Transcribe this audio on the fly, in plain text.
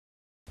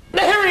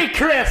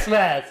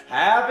Christmas!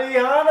 Happy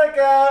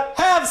Hanukkah!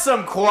 Have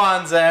some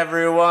Kwanzaa,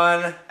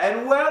 everyone!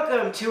 And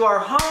welcome to our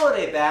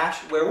holiday bash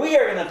where we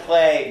are going to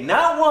play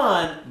not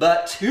one,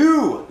 but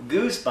two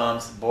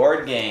Goosebumps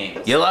board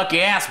games. You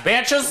lucky ass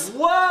bitches!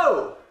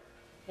 Whoa!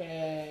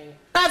 Yay.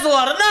 That's a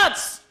lot of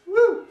nuts!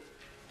 Woo!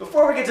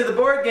 Before we get to the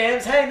board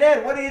games, hey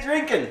Ned, what are you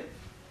drinking?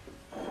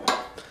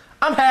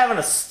 I'm having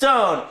a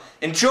Stone.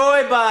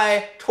 Enjoy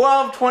by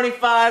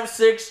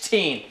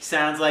 12/25/16.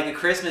 Sounds like a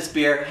Christmas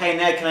beer. Hey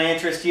Ned, can I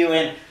interest you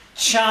in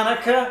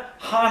Chanukah,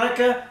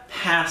 Hanukkah,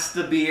 pass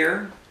the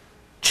beer?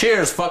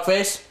 Cheers,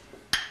 fuckface.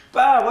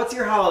 Wow, what's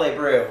your holiday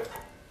brew?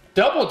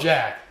 Double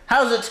Jack.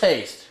 How's it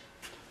taste?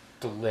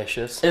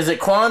 Delicious. Is it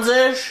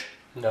Kwanzaa-ish?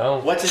 No.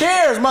 What's it?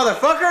 Cheers,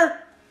 motherfucker!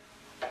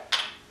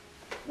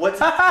 What's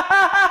it?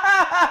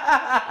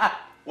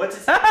 What's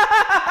it?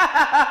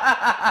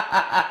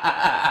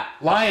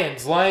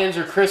 Lions. Lions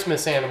are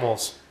Christmas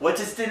animals. What's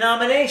its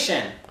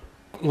denomination?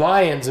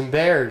 Lions and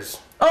bears.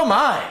 Oh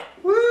my!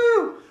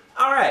 Woo!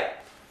 All right.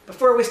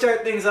 Before we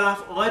start things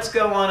off, let's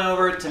go on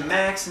over to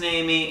Max and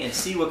Amy and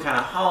see what kind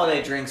of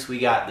holiday drinks we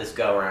got this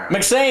go around.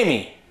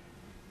 McSamey!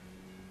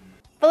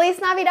 Feliz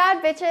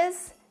Navidad,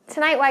 bitches!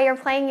 Tonight, while you're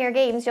playing your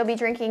games, you'll be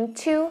drinking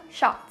 2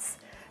 shots.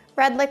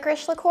 Red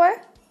licorice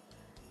liqueur,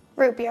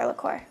 root beer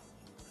liqueur.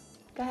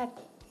 Go ahead.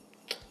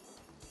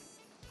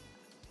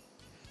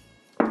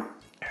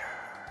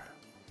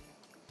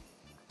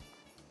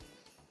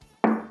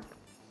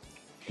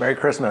 Merry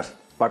Christmas,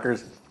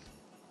 fuckers.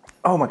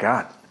 Oh my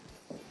God.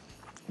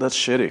 That's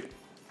shitty.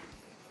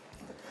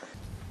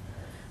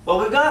 Well,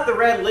 we've got the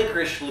red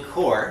licorice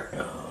liqueur,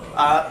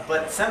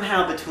 but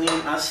somehow between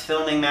us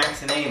filming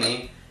Max and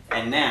Amy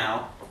and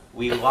now,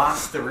 we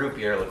lost the root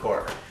beer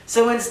liqueur.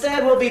 So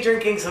instead, we'll be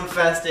drinking some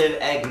festive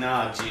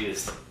eggnog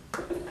juice.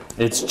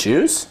 It's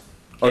juice?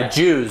 Or Yeah.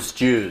 Jews?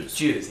 Juice,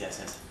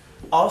 yes.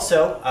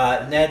 Also,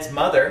 Ned's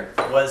mother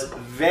was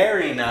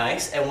very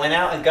nice and went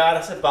out and got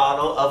us a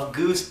bottle of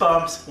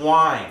Goosebumps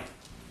wine.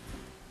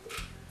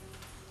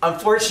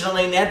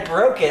 Unfortunately, Ned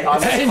broke it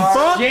on his And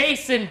hard-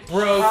 Jason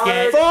broke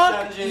it.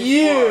 Fuck Dungeon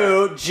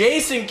you!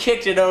 Jason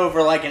kicked it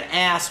over like an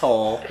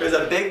asshole. There's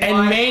a big And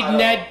wine made puddle.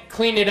 Ned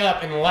clean it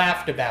up and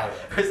laughed about it.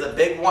 There's a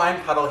big wine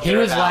puddle here. He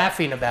was about.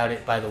 laughing about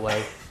it, by the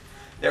way.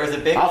 There was a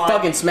big I'll wine.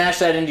 fucking smash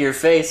that into your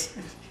face.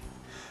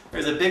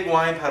 There's a big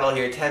wine puddle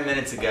here 10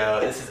 minutes ago.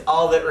 This is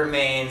all that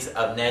remains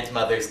of Ned's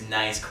mother's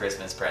nice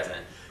Christmas present.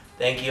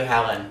 Thank you,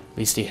 Helen. At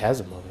least he has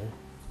a mother.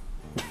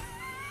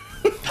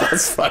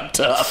 That's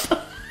fucked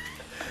up.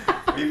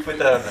 We put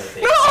that on the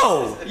table.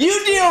 No!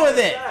 You deal with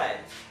it!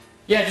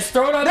 Yeah, just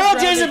throw it on the No, ground.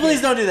 Jason,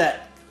 please don't do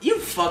that. You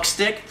fuck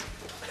stick.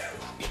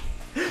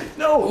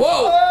 No!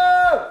 Whoa!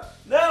 Whoa!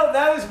 No,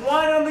 that was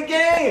wine on the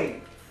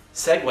game!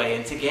 Segue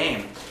into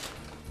game.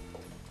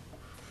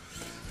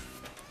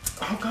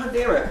 Oh, god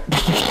damn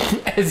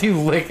it. As you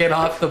lick it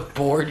off the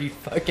board, you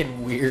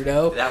fucking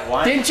weirdo. That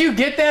wine. Didn't you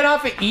get that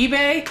off of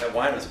eBay? That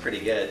wine was pretty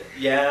good.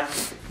 Yeah.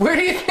 Where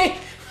do you think?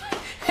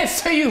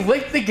 So you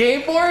licked the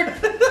game board?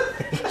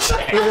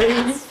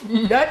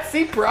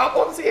 Nutsy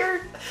problems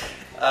here?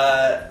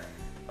 Oh,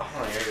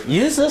 here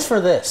you Use this for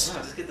this. go.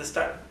 No, just get the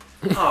start.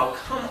 Oh,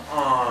 come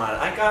on.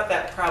 I got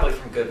that probably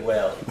from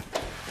Goodwill.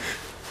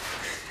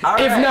 All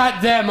If right.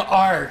 not them,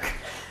 ARC.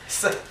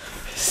 So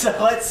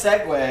let's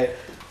segue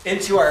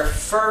into our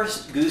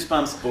first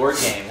Goosebumps board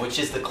game, which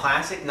is the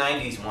classic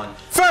 90s one.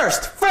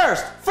 First!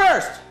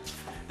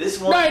 This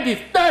one...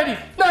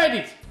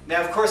 90s.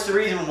 Now, of course, the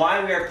reason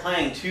why we are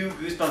playing two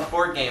Goosebumps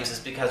board games is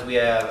because we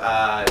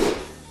have,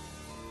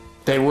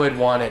 They would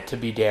want it to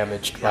be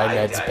damaged by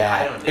Ned's I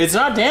bat. don't think It's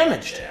not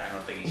damaged. Yeah, I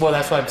don't think you should Well,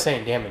 that's do why I'm that.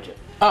 saying damage it.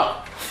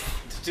 Oh.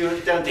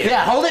 Don't do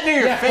Yeah, it. hold it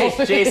near your face,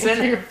 hold it Jason.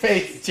 to your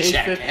face, Jason.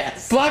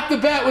 Jackass. Block the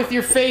bat with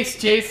your face,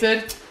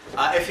 Jason.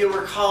 If you'll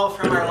recall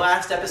from our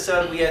last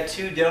episode, we had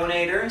two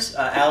donators,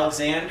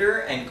 Alexander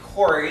and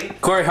Corey,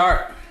 Corey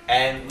Hart.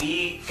 and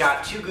we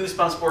got two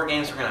Goosebumps board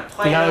games. We're going to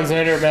play In them.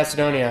 Alexander of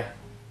Macedonia.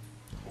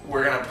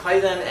 We're going to play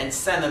them and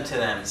send them to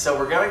them. So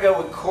we're going to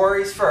go with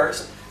Corey's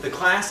first, the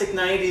classic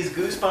 90s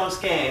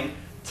Goosebumps game,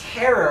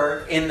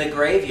 Terror in the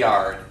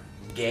Graveyard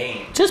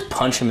game. Just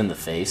punch him in the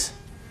face.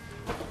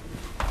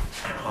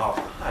 Oh,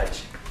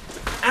 fudge.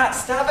 Ah,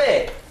 stop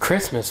it!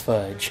 Christmas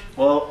fudge.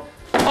 Well,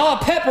 Oh,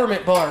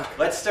 peppermint bark.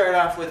 let's start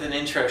off with an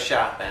intro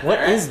shot then. What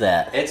alright? is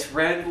that? It's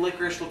red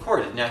licorice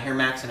liqueur. Now hear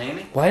Max and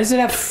Amy? Why does it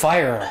have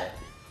fire on it?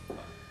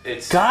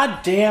 It's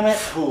God damn it.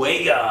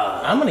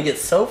 Fuega. I'm gonna get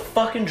so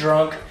fucking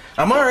drunk.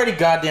 I'm already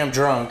goddamn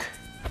drunk.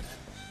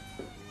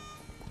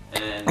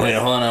 And Wait,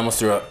 hold on, I almost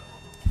threw up.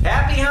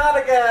 Happy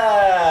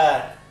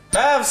Hanukkah!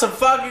 Have some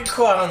fucking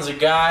Kwanzaa,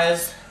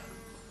 guys.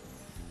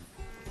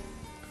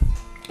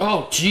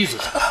 Oh, Jesus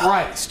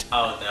Christ.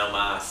 Oh, no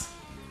mas.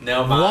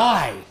 No mas.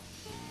 Why?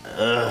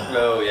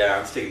 Oh yeah,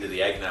 I'm sticking to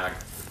the eggnog.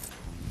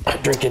 I'm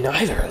not drinking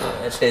either of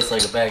them. That tastes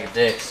like a bag of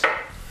dicks.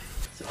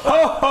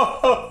 Ho ho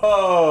ho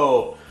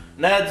ho!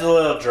 Ned's a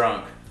little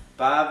drunk.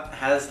 Bob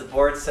has the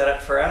board set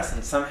up for us,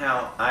 and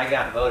somehow I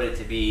got voted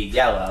to be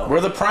yellow, We're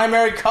the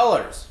primary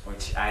colors.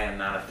 which I am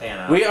not a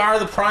fan of. We are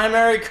the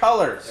primary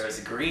colors. There's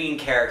green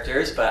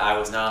characters, but I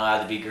was not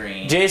allowed to be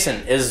green.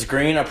 Jason, is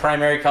green a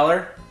primary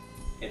color?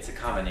 It's a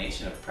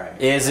combination of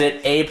primary. Is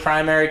it a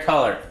primary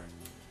color?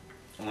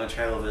 I'm gonna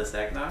try a little bit of this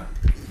eggnog.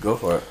 Go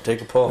for it. Take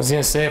a I pull. was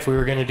gonna say if we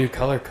were gonna do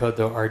color code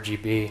though,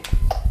 RGB.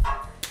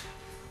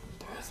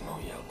 There's no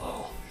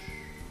yellow.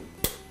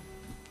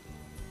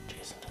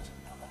 Jason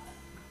doesn't know that.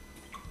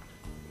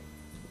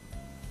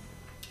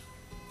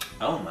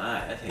 Oh my,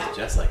 that tastes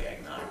just like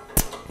eggnog.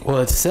 Well,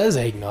 it says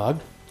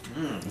eggnog.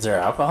 Is there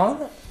alcohol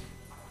in it?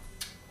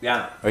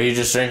 Yeah, Or are you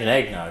just drinking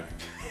eggnog?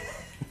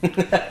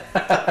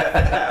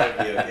 I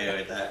would be okay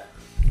with that.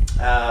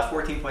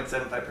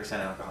 14.75%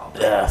 alcohol.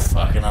 Yeah,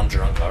 fucking, I'm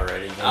drunk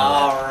already. Give me that.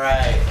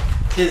 Alright,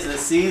 'tis the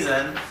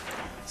season.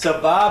 So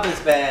Bob has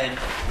been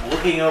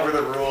looking over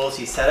the rules.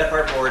 He set up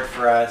our board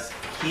for us.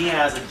 He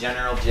has a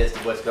general gist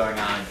of what's going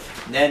on.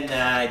 Ned and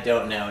I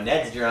don't know.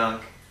 Ned's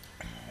drunk,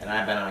 and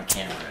I've been on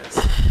cameras.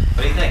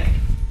 What do you think?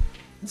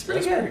 It's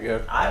pretty That's good. pretty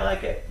good. I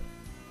like it.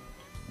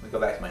 Let me go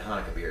back to my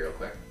Hanukkah beer real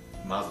quick.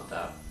 Mazel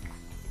tov.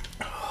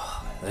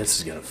 This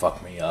is gonna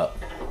fuck me up.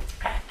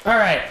 All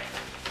right.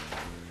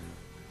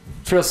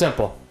 It's real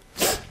simple.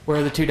 Where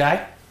are the two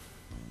die?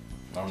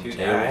 On the Two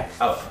table. die.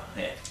 Oh,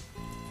 yeah.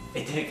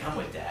 It didn't come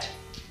with that.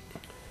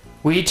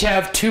 We each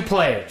have two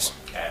players,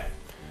 Okay.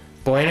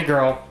 boy and a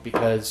girl,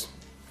 because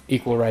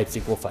equal rights,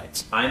 equal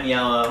fights. I'm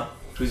yellow.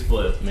 Who's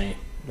blue? Me.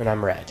 And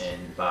I'm red.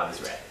 And Bob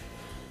is red.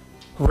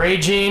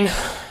 Raging,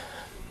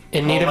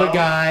 in need of a Homo?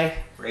 guy,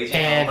 Raging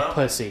and homo?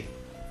 pussy.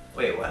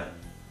 Wait, what?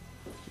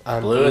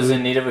 I'm Blue is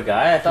in need of a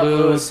guy? I thought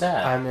blue was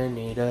sad. I'm in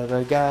need of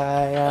a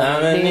guy.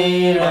 I'm in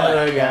need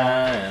of a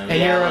guy. And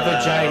you're a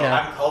vagina.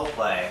 I'm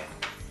Coldplay.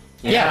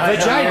 Yeah, You're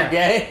vagina.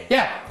 gay?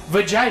 Yeah,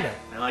 vagina.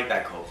 I like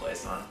that Coldplay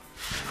song.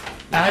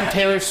 I'm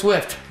Taylor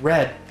Swift,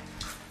 red.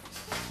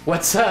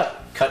 What's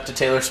up? Cut to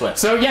Taylor Swift.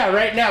 So yeah,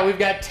 right now we've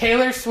got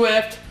Taylor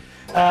Swift,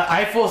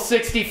 Eiffel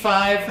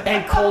 65,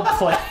 and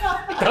Coldplay.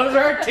 Those are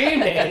our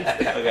team names.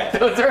 Okay.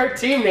 Those are our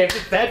team names.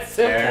 It's that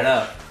simple. Fair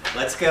enough.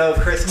 Let's go,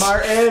 Chris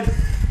Martin.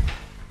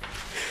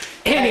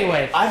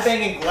 Anyway, I'm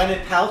banging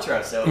Gwyneth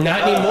Paltrow, so.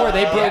 not anymore.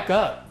 They broke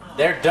up.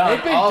 They're done.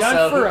 They've been also,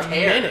 done for who a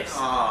cares? minute.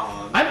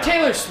 Oh, no. I'm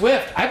Taylor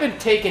Swift. I've been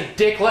taking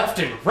dick left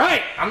and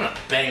right. I'm gonna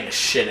bang the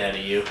shit out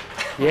of you.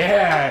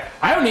 Yeah,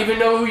 I don't even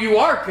know who you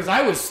are because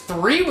I was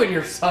 3 when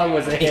your song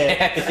was a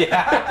hit.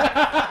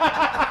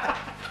 Yeah.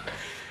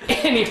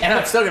 Anyway, And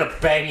I'm still gonna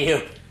bang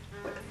you.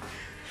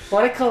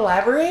 want to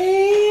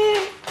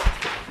collaborate?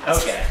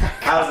 Okay.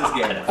 How's this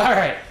game? All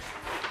right,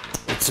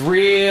 it's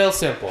real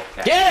simple.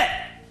 Get it!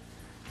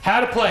 How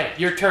to play?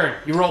 Your turn.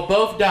 You roll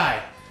both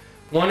die.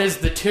 One is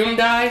the tomb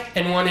die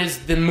and one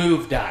is the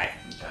move die.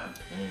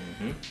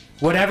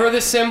 Whatever the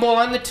symbol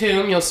on the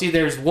tomb, you'll see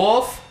there's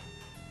wolf,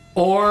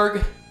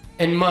 org,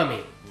 and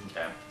mummy.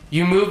 Okay.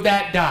 You move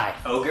that die.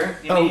 Ogre,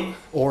 you Oh, mean?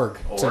 org.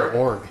 It's an Org?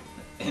 org.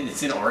 And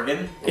it's an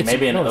organ?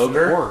 Maybe an no, it's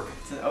ogre? org.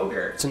 It's an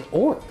ogre. It's an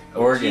org.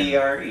 Organ.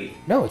 O-G-R-E.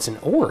 No, it's an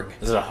org.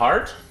 Is it a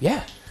heart?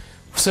 Yeah.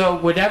 So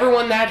whatever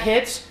one that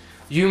hits,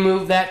 you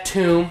move that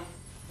tomb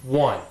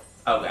 1.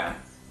 Okay.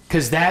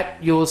 Because that,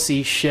 you'll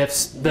see,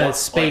 shifts the Like,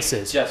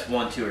 spaces. just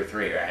 1, 2, or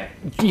 3, right?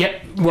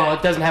 Yep. Well,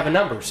 it doesn't have a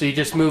number, so you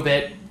just move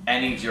it,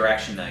 Any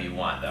direction that you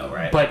want, though,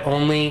 right? but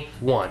only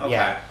 1. Okay.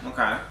 Yeah.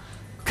 Okay.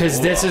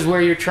 Because this is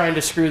where you're trying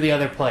to screw the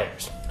other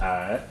players.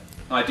 Alright.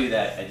 Oh, I do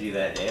that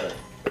daily.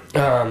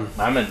 I'm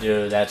gonna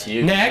do that to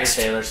you. 'cause Next.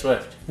 you're Taylor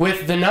Swift.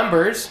 With the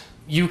numbers,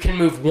 you can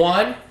move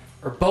 1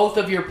 or both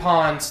of your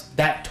pawns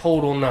that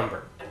total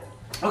number.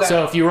 Okay.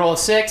 So if you roll a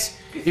 6,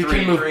 you Three,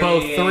 can move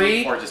both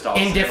 3 or just all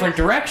in six. different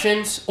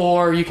directions,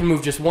 or you can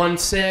move just 1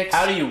 6.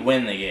 How do you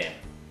win the game?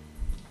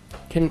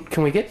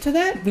 Can we get to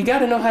that? We got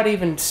to know how to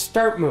even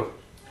start moving.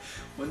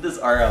 When does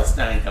R.L.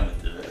 Stein come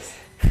into this?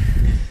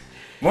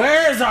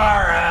 Where's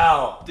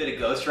RL? Did a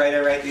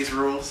ghostwriter write these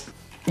rules?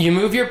 You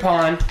move your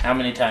pawn. How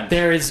many times?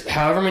 There is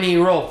however many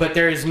you roll, but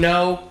there is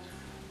no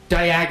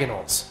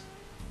diagonals.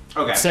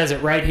 Okay. It says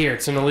it right here.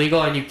 It's an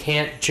illegal, and you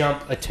can't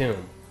jump a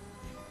tomb.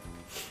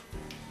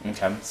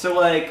 Okay. So,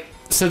 like,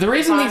 So the if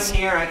reason I'm these...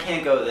 here, I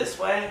can't go this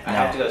way? I No.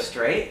 have to go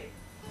straight?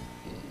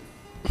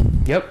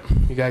 Yep.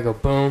 You gotta go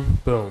boom,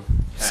 boom.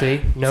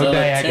 See? No so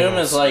diagonals. the tomb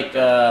is like,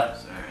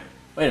 Sorry.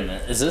 wait a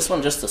minute. Is this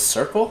one just a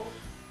circle?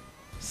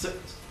 So,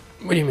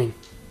 What do you mean?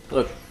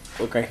 Look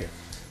right here.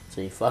 So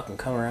you fucking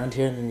come around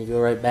here and then you go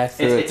right back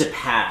through it's a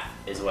path,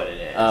 is what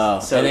it is. Oh,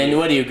 so and then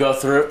what do you go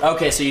through?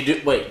 Okay, so you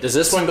do. Wait, does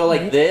this one go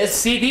like this?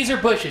 See, these are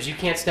bushes. You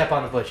can't step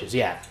on the bushes.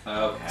 Yeah.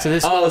 Okay. So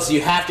this... Oh, so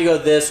you have to go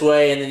this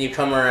way, and then you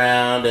come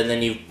around, and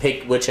then you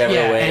pick whichever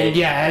yeah, way. and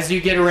yeah, as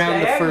you get around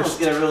the Diagonals first...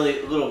 get a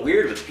little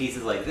weird with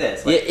pieces like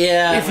this. Yeah, Like,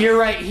 yeah. If you're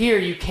right here,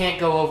 you can't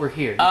go over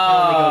here. You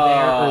can only go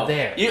there or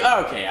there. You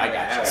okay? I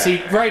got you. Okay.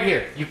 See, right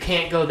here, you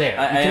can't go there.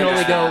 I You can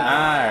only go... All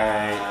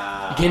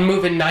right. You can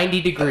move it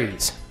 90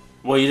 degrees.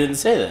 Well, you didn't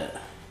say that.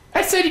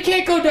 I said you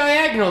can't go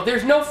diagonal.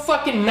 There's no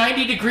fucking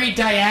 90-degree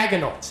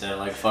diagonal. Said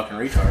like fucking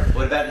retard.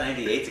 What about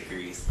 98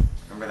 degrees?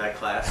 Remember that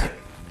classic?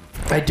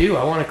 I do.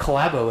 I want to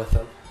collabo with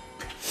them.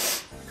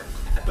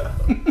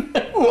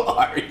 Who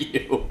are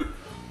you?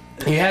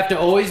 You have to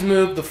always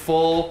move the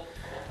full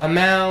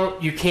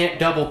amount. You can't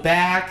double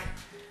back.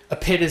 A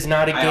pit is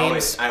not a game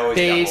space. I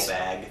always double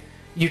bag.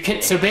 You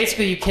can. So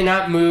basically, you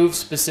cannot move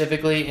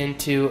specifically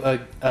into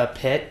a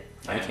pit.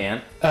 I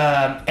can.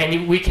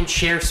 And we can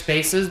share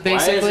spaces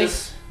basically. Why is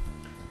this?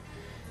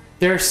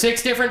 There are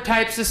 6 different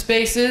types of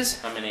spaces.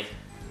 How many?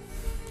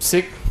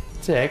 Six.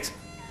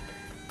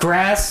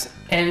 Grass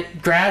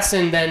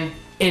and then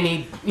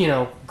any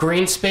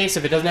green space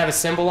if it doesn't have a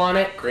symbol on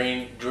it.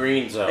 Green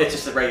zone. It's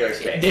just a regular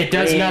space. It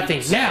does Green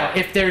nothing. zone. Now,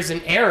 if there's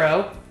an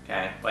arrow,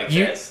 Okay, like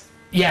You- this.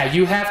 yeah,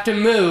 you have to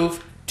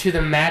move to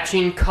the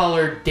matching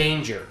colored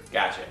danger.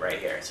 Gotcha, right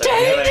here. So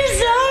Danger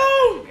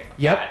zone! Okay,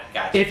 Yep.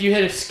 Gotcha. If you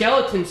hit a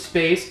skeleton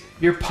space,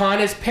 your pawn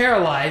is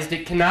paralyzed.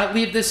 It cannot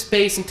leave this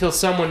space until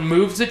someone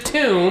moves a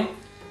tomb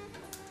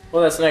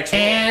Well, that's next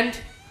one. and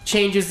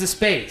changes the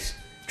space.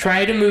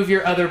 Try to move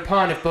your other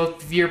pawn. If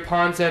both of your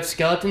pawns have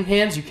skeleton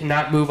hands, you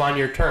cannot move on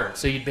your turn.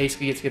 So you'd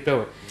basically get skipped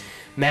over.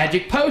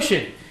 Magic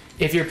potion.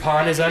 If your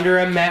pawn is under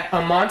a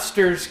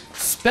monster's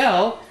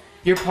spell,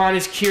 your pawn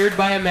is cured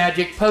by a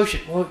magic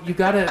potion. Well, you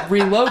gotta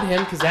reload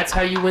him because that's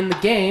how you win the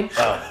game.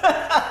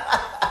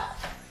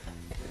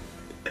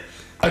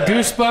 A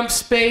Goosebumps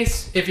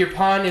space. If your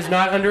pawn is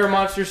not under a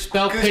monster's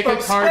spell, pick a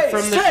Goosebumps card space,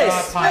 from the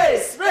draw pile.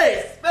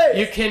 Space!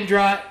 You can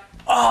draw.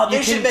 Oh, You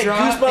they should can make draw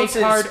Goosebumps a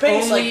card in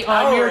space only like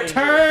on Power your Rangers.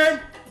 turn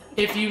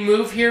if you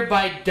move here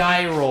by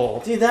die roll.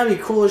 Dude, that'd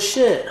be cool as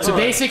shit. So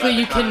basically,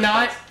 you But the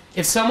cannot. consequence.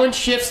 If someone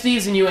shifts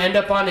these and you end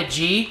up on a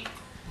G,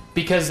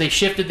 because they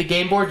shifted the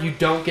game board, you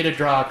don't get to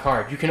draw a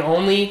card. You can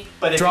only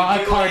But if draw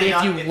you a do card land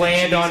if you the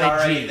land G's on a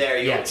already G. there,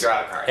 you Yes. will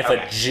draw a card. If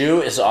Okay. a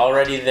Jew is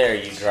already there,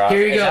 you draw.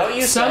 Here you Is that go. what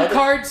you Some said?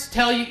 cards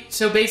tell you.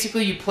 So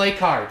basically, you play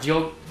cards.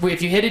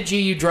 If you hit a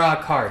G, you draw a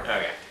card.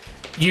 Okay.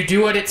 You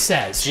do what it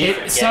says. G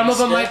for Some of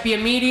them gangster? might be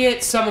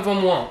immediate. Some of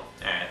them won't.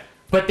 Alright.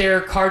 But there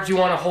are cards you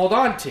want to hold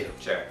on to.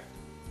 Sure.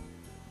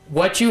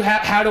 What you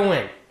have, how to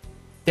win.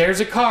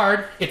 There's a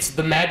card. It's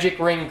the magic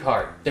ring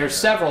card. There's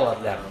several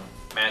of them.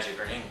 Magic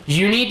ring.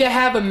 You need to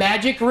have a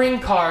magic ring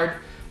card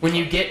when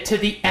you get to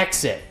the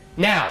exit.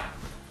 Now,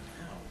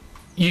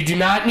 you do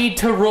not need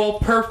to roll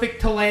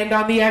perfect to land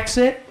on the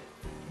exit.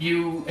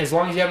 As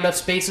long as you have enough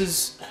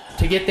spaces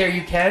to get there,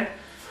 you can.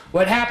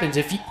 What happens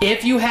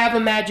if you have a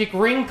magic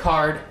ring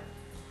card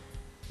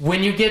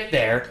when you get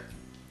there,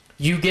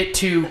 you get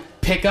to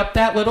pick up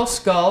that little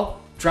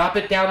skull, drop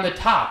it down the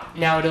top.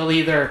 Now it'll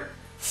either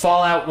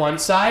fall out one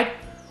side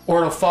or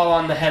it'll fall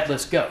on the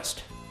headless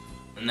ghost.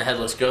 And the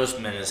Headless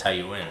Ghostman is how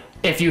you win.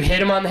 If you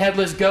hit him on the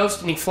headless ghost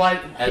and he flies,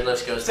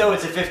 Headless Ghostman. So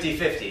it's a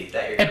 50-50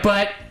 that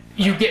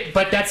you're gonna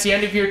but that's the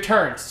end of your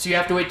turn. So you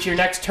have to wait till your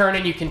next turn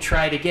and you can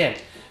try it again.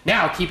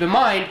 Now keep in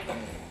mind,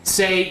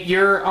 say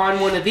you're on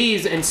one of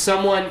these and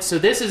so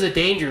this is a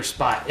danger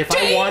spot. If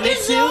I wanted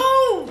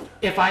to,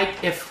 if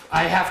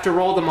I have to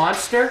roll the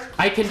monster,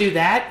 I can do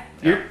that.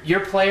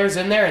 Your player's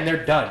in there and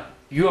they're done.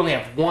 You only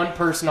have one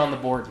person on the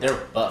board. They're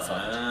butt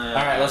fucked.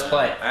 Alright, let's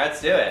play.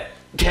 Let's do it.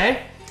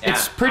 Okay? Yeah.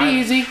 It's pretty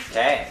easy.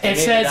 Okay. It need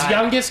to says die.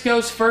 youngest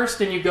goes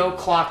first and you go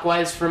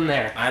clockwise from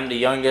there. I'm the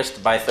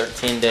youngest by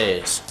 13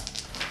 days.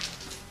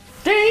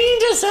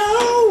 Danger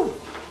zone!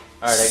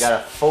 Alright, I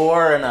got a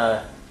 4 and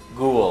a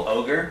ghoul.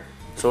 Ogre?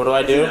 So what do I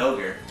An do?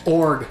 ogre.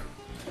 Org.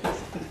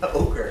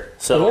 Ogre.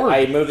 So Or-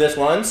 I move this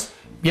once.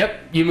 Yep,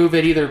 you move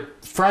it either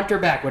front or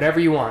back, whatever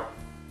you want.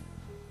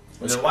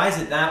 Then why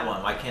is it that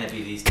one? Why can't it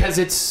be these two? Because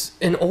it's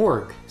an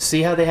org.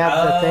 See how they have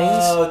the things?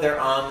 Oh, they're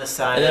on the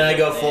side. And then I of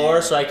go the 4,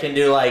 thing. so I can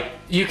do like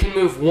You can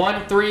move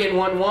 1, 3, and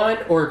 1, 1,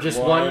 or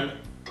just 1,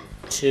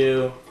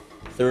 2,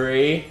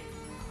 3,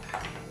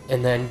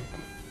 and then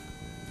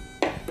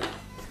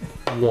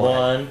 1.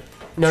 1,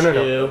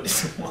 No. 2,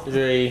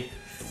 3,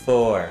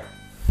 4.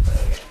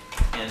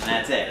 And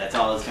that's it. That's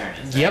all his turn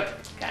is. Yep.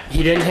 Okay.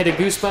 He didn't hit a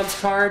Goosebumps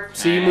card,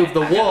 so you move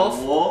the I got wolf.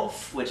 the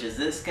wolf, which is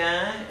this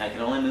guy. I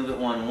can only move it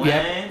one way.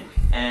 Yep.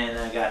 And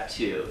I got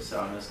 2, so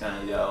I'm just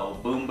gonna go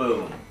boom,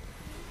 boom.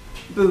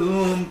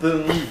 Boom,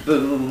 boom,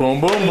 boom.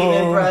 Boom, boom, Even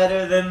boom.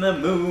 brighter than the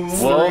moon.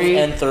 Wolf 3.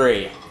 and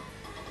 3.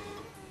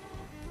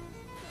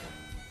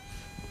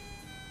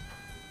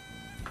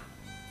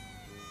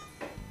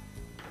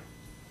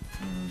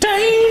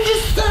 Danger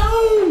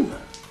zone!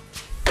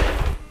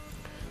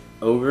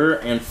 Ogre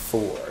and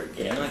 4 I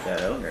again. like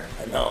that ogre.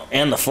 I know,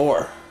 and the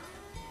 4.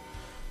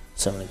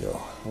 So I'm gonna go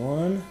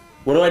 1.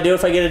 What do I do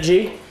if I get a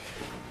G?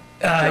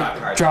 Draw a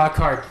card. Draw a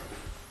card.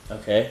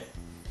 Okay.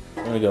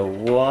 I'm gonna go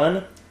 1,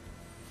 Then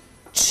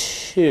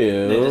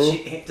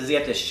 2, does he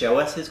have to show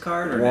us his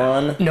card or no?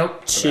 1,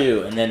 Nope.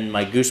 2, and then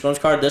my Goosebumps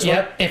card. This one.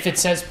 Yep, if it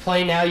says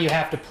play now, you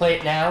have to play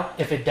it now.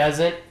 If it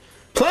doesn't,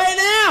 Play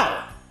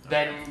now.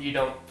 then you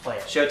don't play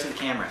it. Show it to the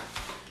camera.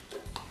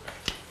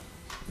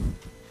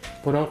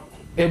 Well,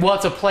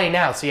 it's a play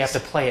now, so you have to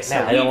play it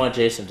now. I don't want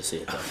Jason to see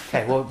it though.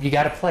 Okay, well, you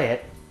gotta play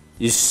it.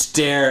 You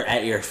stare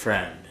at your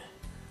friend.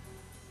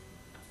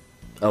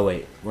 Oh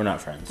wait, we're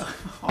not friends.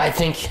 I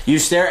think You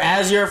stare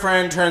as your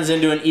friend turns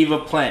into an evil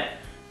plant.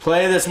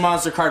 Play this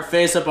monster card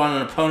face up on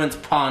an opponent's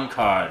pawn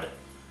card.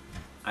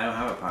 I don't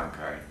have a pawn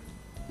card.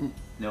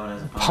 No one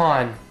has a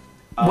pawn.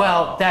 Pawn.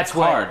 Well, that's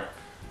Card. what.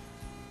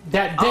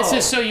 This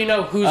is so you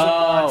know who's a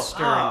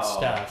monster and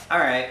stuff. All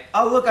right.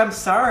 Oh, look, I'm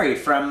sorry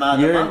from the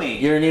Mummy.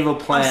 You're an evil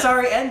plant. I'm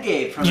sorry,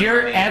 Endgame from You're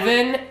the Mummy.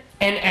 Evan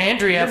and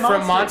Andrea You're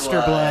from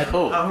Monster Blood.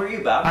 Cool. Oh, who are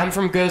you, Bob? I'm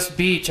from Ghost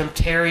Beach. I'm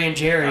Terry and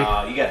Jerry.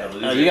 Oh, you got the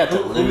losers. Oh, you got the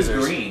Who's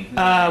losers. green?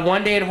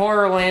 One Day at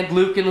Horrorland,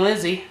 Luke and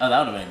Lizzie. Oh,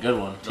 that would have been a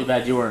good one. Too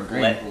bad you weren't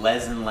green.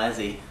 Les and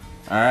Leslie.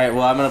 All right,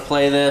 well, I'm gonna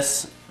play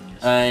this,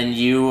 and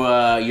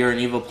you're an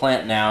evil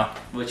plant now.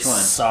 Which one?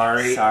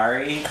 Sorry.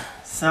 Sorry.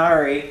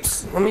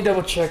 Let me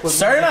double check what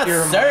Sorry, not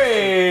you're a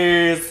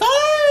sorry. monster.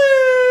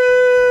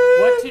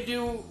 What to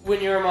do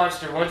when you're a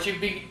monster? Once you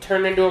be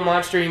turned into a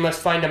monster, you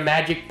must find a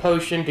magic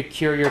potion to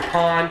cure your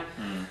pawn.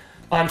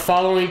 On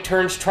following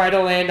turns, try to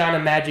land on a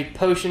magic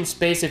potion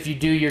space. If you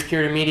do, you're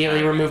cured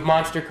immediately. Remove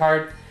monster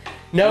card.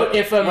 Note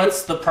if a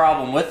What's the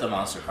problem with the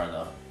monster card,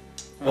 though?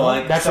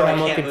 Well, That's so what I'm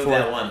I can't looking move for.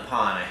 that one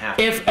pawn. I have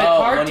to. If a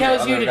card when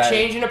tells you you're to other guy-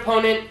 change an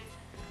opponent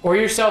or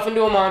yourself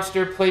into a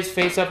monster, place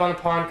face up on the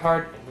pawn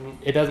card.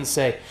 It doesn't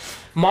say.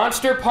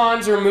 Monster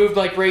pawns are moved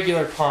like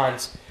regular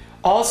pawns.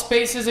 All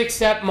spaces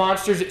except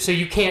monsters, so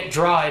you can't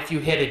draw if you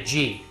hit a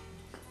G.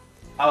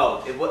 Oh,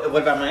 what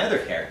about my other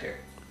character?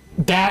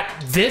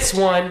 This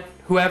one,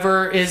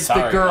 whoever is the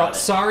Sorry girl, got it.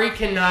 Sorry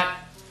cannot.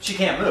 She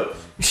can't move.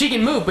 She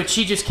can move, but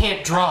she just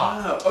can't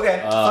draw. Oh,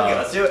 okay. Fuck it,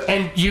 let's do it.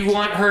 And you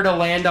want her to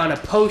land on a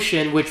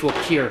potion, which will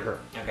cure her.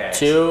 Okay.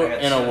 Two so I got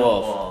and a two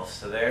wolf.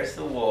 So there's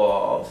the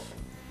wolf.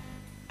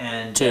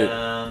 And Two.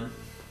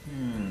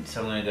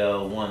 so I'm gonna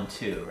go 1,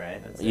 2,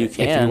 right? That's You it.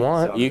 can. you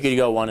want. You could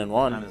go 1 and I'm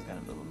 1. just gonna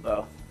move them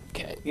both.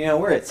 Okay. You know,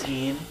 we're a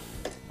team.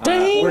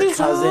 Danger We're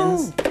zone.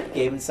 cousins.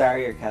 Gabe and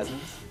Sorry are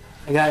cousins.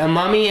 I got a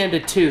mummy and a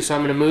 2, so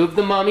I'm gonna move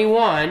the mummy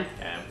 1,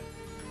 Okay.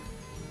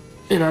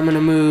 and I'm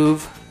gonna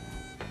move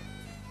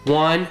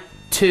 1,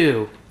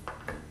 2.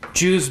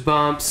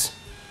 Goosebumps.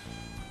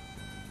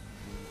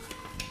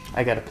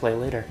 I gotta play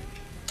later.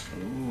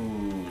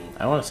 Ooh.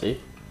 I want to see.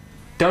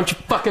 Don't you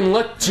fucking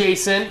look,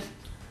 Jason.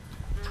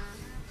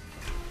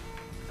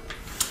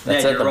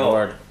 That's Yeah, at the roll.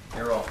 board.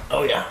 Your roll.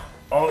 Oh yeah.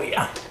 Oh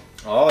yeah.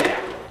 Oh yeah.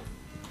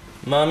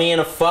 Mummy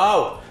and a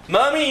foe.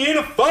 Mummy and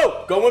a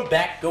foe. Going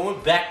back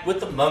with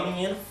the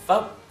mummy and a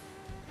foe.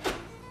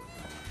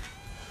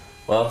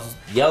 Well,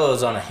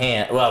 yellow's on a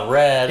hand. Well,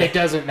 red. It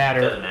doesn't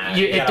matter. Doesn't matter.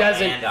 You it gotta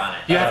doesn't. land on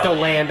it. You have to Gotta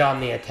land on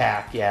the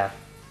attack. Yeah.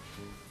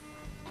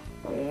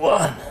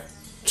 1,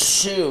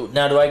 2.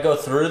 Now, do I go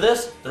through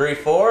this? 3,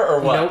 4,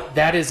 or what? Nope.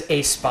 That is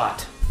a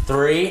spot.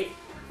 3.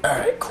 All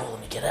right, cool.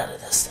 Let me get out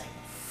of this thing.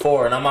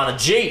 4, and I'm on a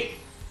G.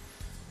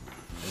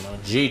 I'm on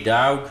a G,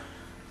 dog.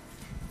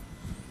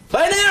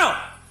 Play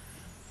now.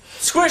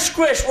 Squish,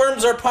 squish.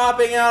 Worms are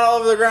popping out all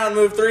over the ground.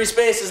 Move 3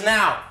 spaces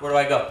now. Where do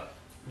I go?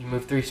 You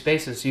move 3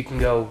 spaces. You can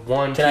go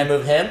 1. Can I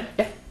move him?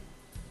 Yeah.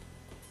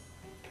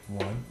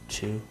 1,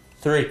 2,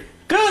 3.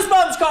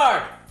 Goosebumps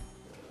card.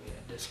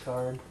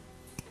 Discard.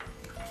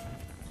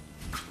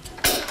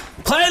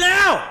 Play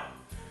now!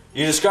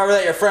 You discover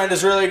that your friend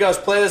is really a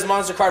ghost. Play this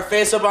monster card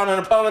face up on an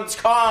opponent's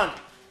con.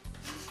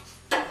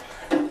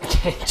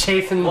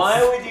 Jason.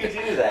 Why would you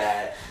do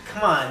that?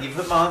 Come on, you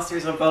put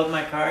monsters on both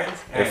my cards?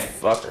 You're Alright.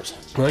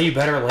 fuckers. Well, you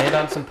better land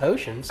on some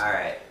potions.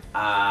 Alright.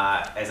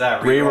 Is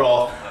that a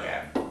Reroll. reroll?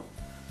 Okay.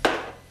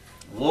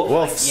 Wolf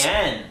Wolves.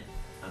 again.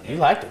 Okay. You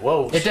liked it.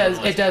 Whoa. It does.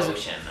 One was It doesn't.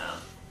 potion,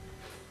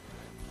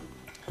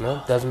 though. No,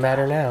 it doesn't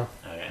matter now.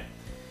 Okay.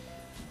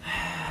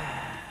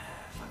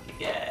 Fuck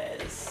you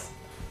guys.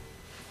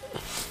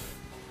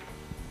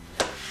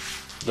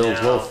 Little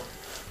No. wolf.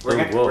 We're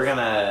Little gonna wolf. we're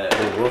gonna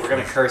Little wolf. we're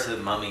gonna curse the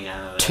mummy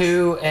out of this.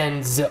 2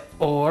 and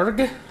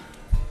Zorg.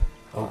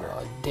 Oh,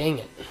 dang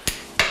it.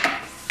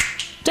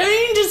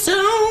 Danger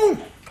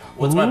zone.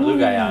 What's my blue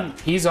guy on?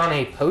 He's on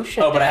a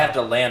potion. Oh, but I now. have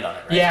to land on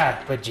it, right?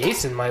 Yeah, but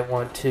Jason might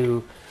want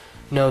to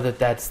know that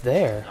that's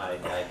there. I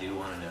do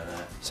want to know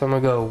that. So I'm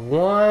gonna go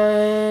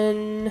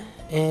 1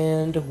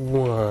 and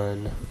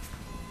 1.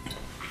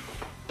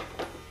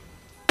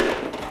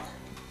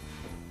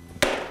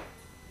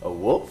 A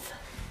wolf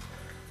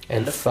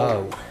And a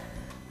foe.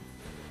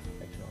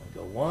 I can only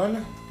go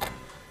 1.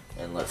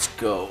 And let's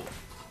go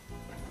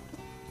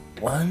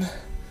 1,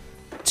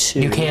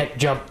 2. You can't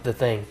jump the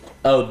thing.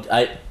 Oh,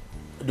 I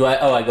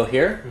go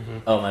here?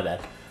 Oh, my bad.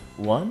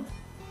 1,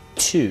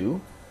 2,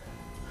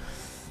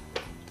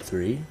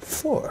 3,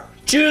 4.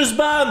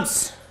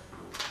 Goosebumps!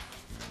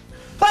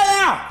 Play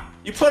now!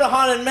 You put on a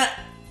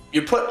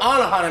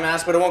haunted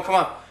mask, but it won't come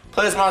up.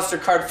 Play this monster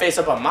card face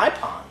up on my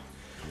pawn.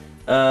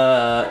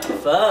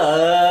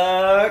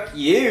 Fuck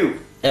you.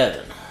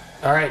 Evan.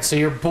 All right, so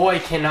your boy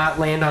cannot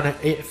land on it.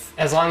 If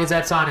as long as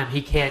that's on him,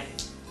 he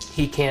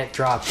can't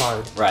draw a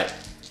card. Right.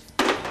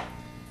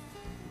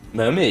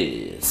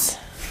 Mummies.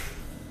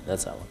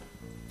 That's that one.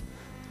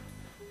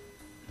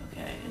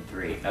 Okay, and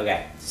 3.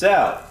 Okay,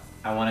 so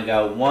I want to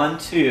go 1,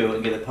 2,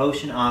 and get the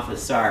potion off of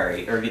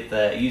Sorry, or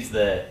use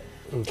the.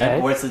 Okay.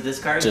 What's the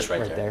discard? Just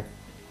right, Right there.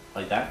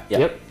 Like that. Yeah.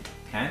 Yep.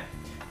 Okay.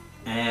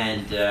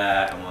 And,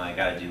 well, I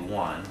gotta do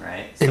one,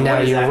 right? So And what now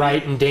does you're that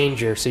right mean? in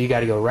danger, so you got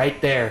to go right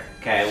there.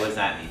 Okay, what does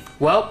that mean?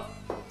 Well,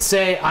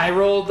 say I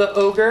roll the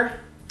ogre.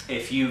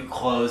 If you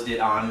closed it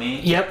on me?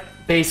 Yep,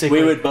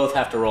 basically. We would both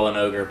have to roll an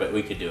ogre, but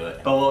we could do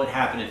it. But what would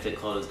happen if it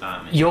closed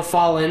on me? You'll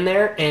fall in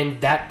there, and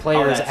that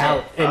player is that's out,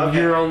 it. and Okay.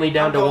 you're only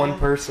down I'm to going. one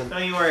person.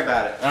 Don't you worry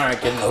about it. All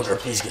right, get an ogre,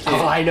 please get an Oh,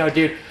 ogre. I know,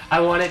 dude. I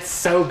want it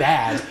so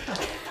bad.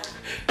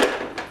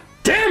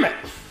 Damn it!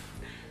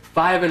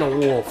 5 and a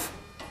wolf.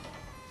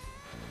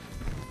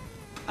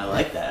 I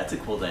like that. That's a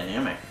cool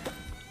dynamic.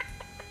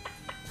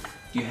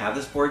 Do you have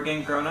this board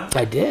game grown up?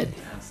 I did.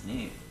 That's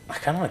neat. I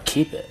kind of want to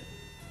keep it.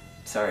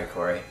 Sorry,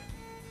 Corey.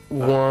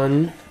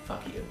 1,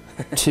 Fuck you.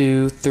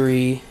 2,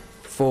 3,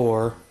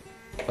 4,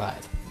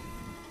 5.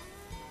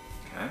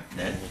 Okay.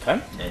 Ned.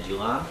 Okay.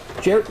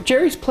 Nedulon.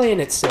 Jerry's playing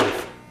it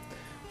safe.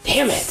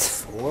 Damn it!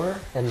 4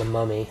 And the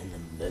mummy. and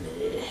the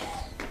mummy.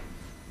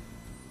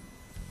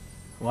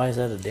 Why is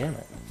that a damn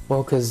it?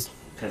 Well, because,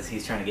 Because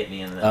he's trying to get me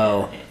in the...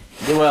 Oh.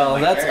 Well,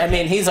 my that's. I character.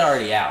 mean, he's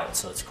already out,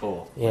 so it's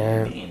cool.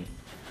 yeah. Mean.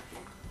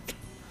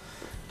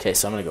 Okay,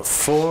 so I'm gonna go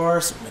 4.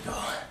 So I'm gonna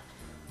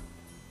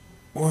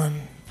go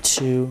 1,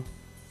 2,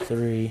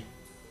 3.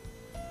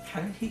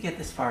 How did he get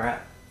this far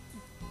up?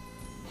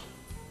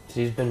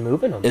 He's been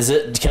moving them. Is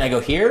it? Can I go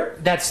here?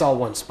 That's all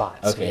one spot.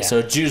 Okay, yeah.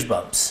 so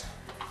Goosebumps.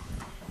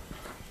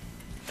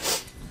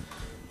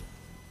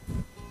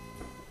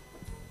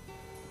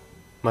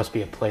 Must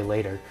be a play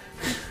later.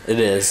 It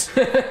is.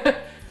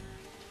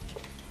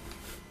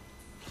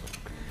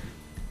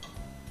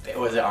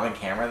 Was it on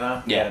camera,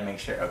 though? You Yeah. gotta make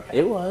sure. Okay.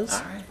 It was.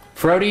 Alright.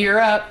 Frody, you're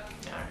up.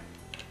 Alright.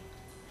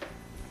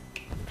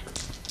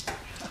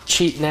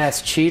 Cheating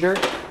ass cheater.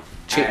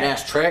 Cheating Alright.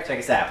 ass trick. Check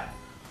us out.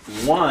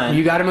 1.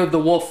 You got to move the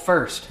wolf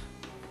first.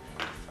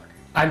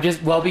 I'm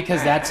just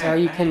because that's how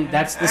you can.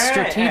 That's the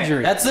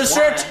strategy. That's the 1.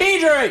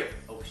 strategy.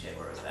 Oh shit,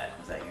 where was that?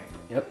 Was that here?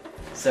 Yep.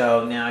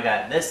 So now I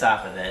got this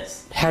off of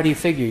this. How do you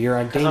figure you're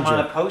on Because I'm on a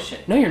danger? potion.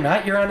 No, you're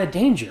not. You're on a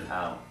danger.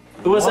 Oh.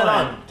 Who was that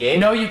 1. on? Gabe?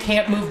 No, you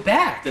can't move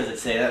back. Does it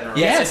say that in the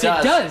Yes,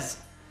 Yes, it it does.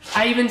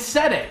 I even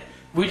said it.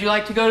 Would you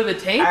like to go to the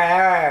tape?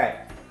 Alright.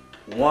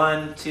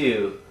 1,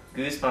 2.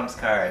 Goosebumps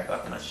card.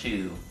 Buckle my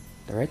shoe.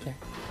 They're right there.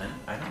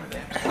 I know where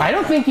they are. I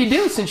don't think you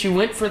do, since you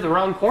went for the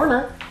wrong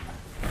corner.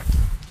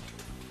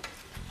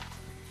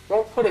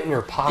 Don't put it in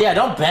your pocket. Yeah,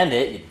 don't bend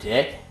it, you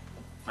dick.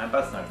 My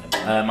butt's not gonna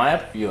be. Am I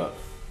up? You up?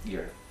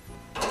 You're.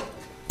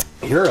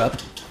 You're up.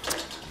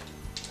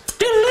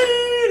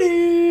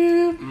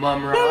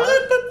 Mum Rod.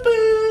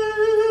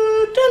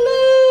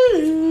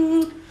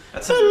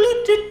 That's a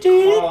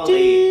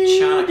quality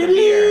chunk of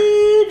beer.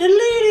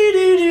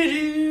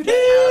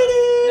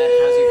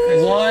 How's your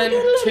Christmas? 1,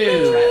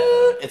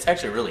 2. It's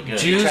actually really good.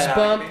 Juice Try it out,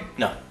 bump. maybe?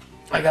 No,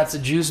 I got the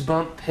juice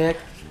bump pick.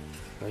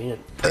 Oh, you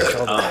didn't push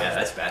all the Oh yeah,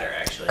 that's better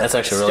actually. That's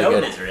actually really Stone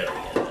good. is really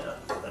good though.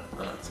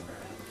 I'm not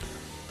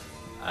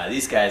surprised.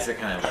 These guys are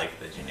kind of like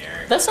the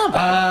generic. that's not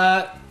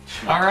bad.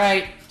 All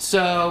right.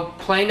 So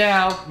play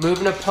now.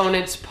 Move an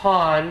opponent's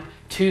pawn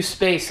 2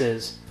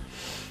 spaces.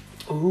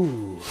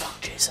 Ooh.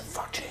 Fuck Jason.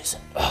 Fuck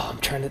Jason. Oh, I'm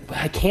trying to.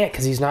 I can't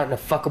because he's not in a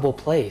fuckable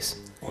place.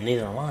 Well,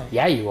 neither am I.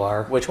 Yeah, you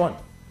are. Which one?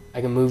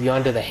 I can move you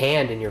onto the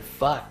hand and you're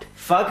fucked.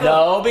 Fuck 'em.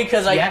 No,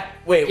 because I. Yeah.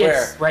 Wait,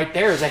 where? It's right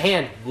there is a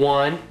hand.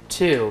 1,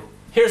 2.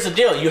 Here's the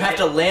deal. You have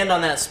to land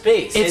on that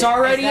space. It's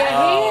already a that-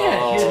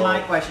 hand. Here's my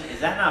question: is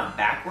that not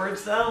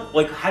backwards though?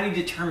 Like, how do you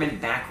determine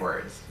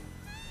backwards?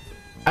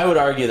 I would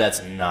argue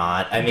that's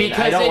not. I mean,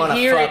 Because I don't in want to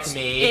here, fuck it's,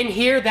 me. in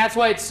here, that's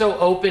why it's so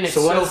open. It's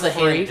So what so does the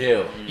free. hand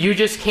do? You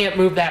just can't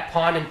move that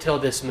pawn until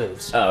this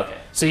moves. Oh, okay.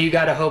 So you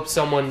gotta hope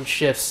someone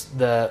shifts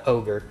the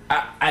ogre.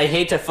 I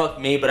hate to fuck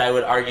me, but I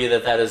would argue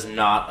that that is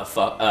not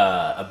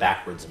a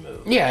backwards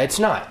move. Yeah, it's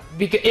not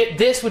because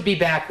this would be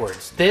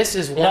backwards. This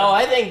is one. No,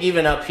 I think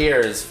even up here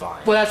is fine.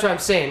 Well, that's what I'm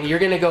saying. You're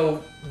gonna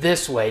go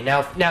this way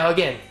now. Now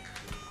again.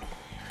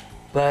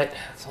 But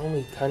it's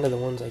only kind of the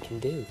ones I can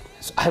do.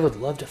 So I would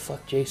love to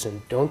fuck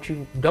Jason. Don't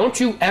you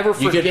ever You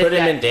forget could put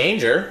him that. in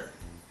danger.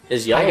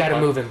 His yellow. I gotta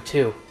pawn. move him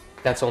too.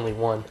 That's only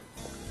 1.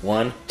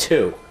 1,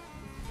 2.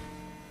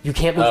 You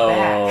can't move Oh.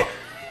 back.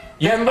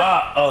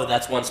 Oh,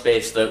 that's 1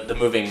 space. The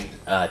moving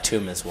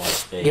tomb is 1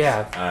 space.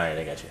 Yeah. All right,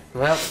 I got you.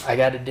 Well, I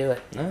gotta do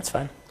it. No, that's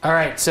fine. All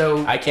right.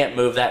 So I can't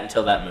move that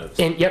until that moves.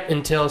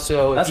 until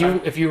so That's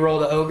fine. if you roll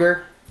the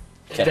ogre,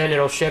 Okay. then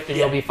it'll shift and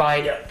you'll be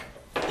fine. Yep.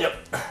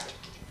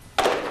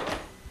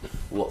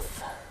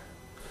 Wolf.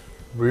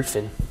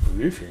 Roofing.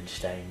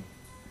 Wolfenstein.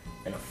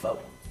 And a foe.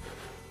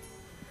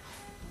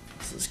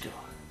 So let's go.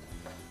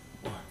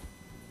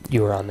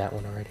 You were on that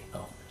one already.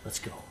 Oh, let's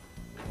go.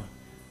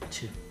 1,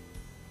 2,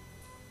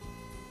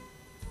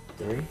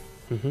 3.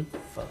 Mm-hmm.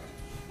 Fuck.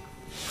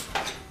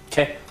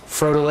 Okay.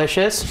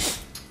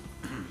 Frodolicious.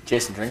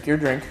 Jason, drink your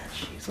drink.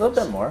 A little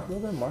bit more. A little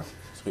bit more.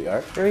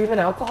 Sweetheart. Is there even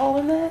alcohol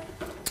in that?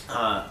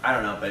 I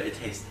don't know, but it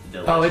tastes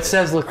delicious. Oh, it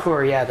says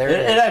liqueur. Yeah, there It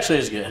it is. actually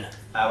is good.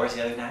 Where's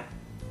the other guy?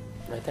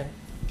 Right there.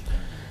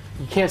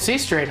 You can't see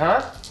straight,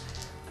 huh?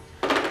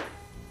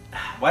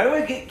 Why do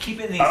I keep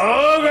it in these?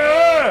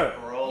 Ogre!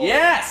 rolls?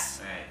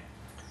 Yes! Alright.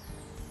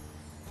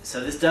 So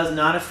this does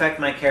not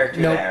affect my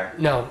character there.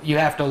 No, you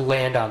have to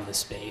land on the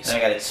space. And I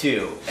got a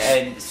 2.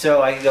 And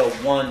so I can go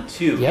 1,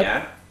 2,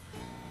 Yep.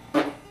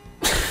 yeah?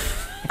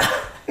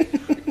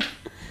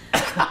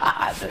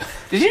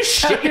 Did you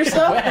shit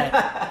yourself?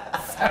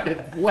 Wet.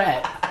 Sounded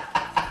wet.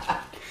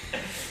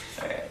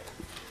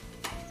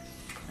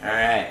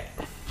 Alright.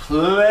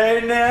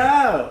 Play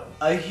now!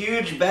 A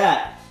huge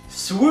bat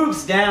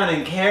swoops down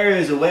and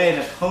carries away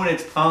an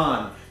opponent's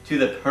pawn to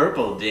the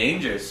purple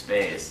danger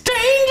space. Danger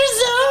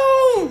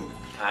zone!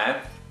 Okay.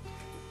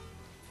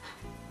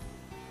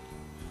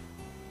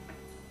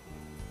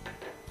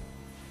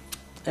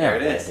 There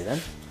it is. Then.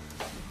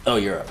 Oh,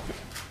 you're up.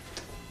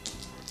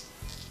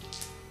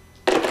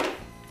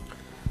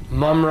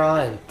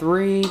 Mumra in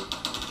 3.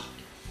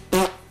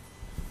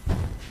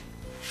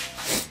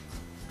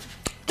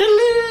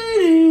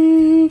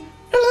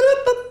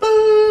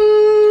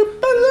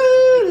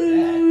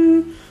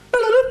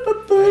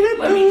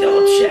 Let me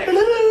double check.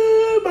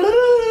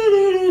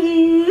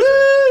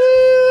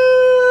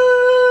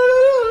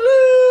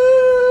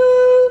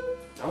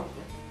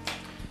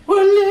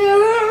 We're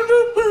living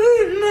the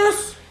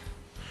witness,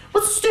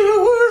 but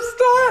still we're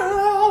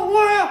still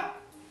well.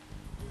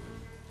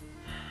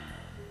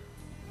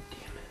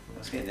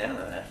 Let's get down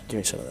to that. Give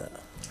me some of that.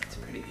 That's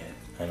pretty good.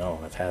 I know,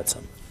 I've had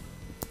some.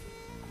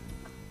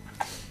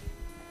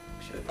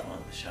 Should we pull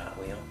on the shot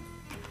wheel?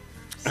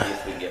 See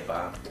if we get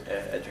Bob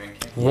a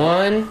drink here.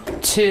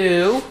 1,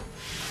 2,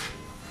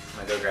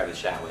 I'm gonna go grab the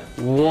shot wheel.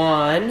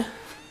 1.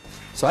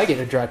 So I get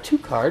to draw 2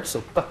 cards,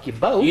 so fuck you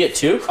both. You get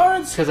 2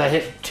 cards? Because I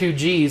hit 2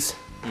 Gs.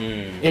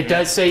 It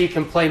does say you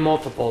can play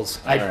multiples.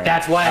 Alright.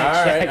 That's why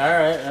I checked.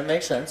 Alright, that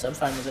makes sense. I'm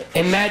fine with it.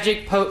 In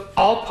Magic,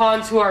 all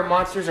pawns who are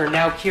monsters are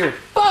now cured.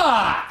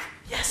 Fuck!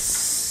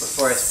 Yes!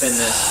 Before I spin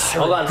this.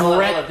 Hold on,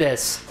 Regret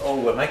this.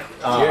 Oh, am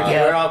I?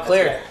 You're all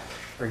clear.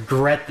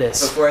 Regret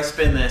this. Before I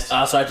spin this. So I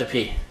have to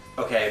pee.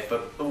 Okay,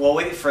 but we'll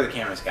wait for the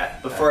camera,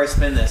 Scott. Before I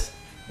spin this,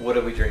 what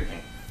are we drinking?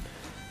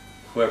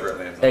 Whoever it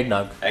lands on.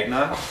 Eggnog.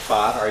 Eggnog?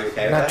 Bob, are you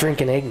okay I'm with not that?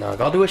 drinking eggnog.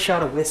 I'll do a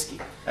shot of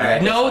whiskey.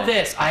 Alright, Know that's fine.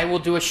 this. I will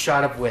do a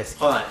shot of whiskey.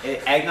 Hold on.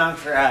 Eggnog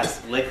for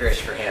us, licorice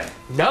for him.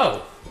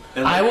 No.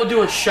 Then I will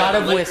do a shot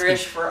of licorice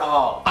whiskey. for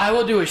all. I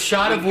will do a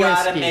shot of We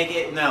gotta whiskey. make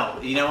it. No,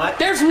 you know what?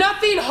 There's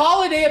nothing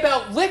holiday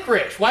about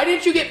licorice. Why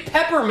didn't you get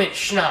peppermint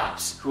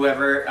schnapps?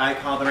 Whoever I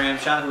call the random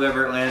shot,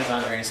 whoever it lands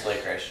on drinks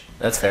licorice.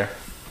 That's fair.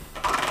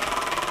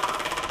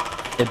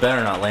 It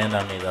better not land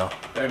on me, though.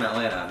 Better not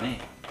land on me.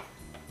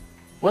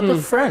 What the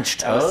French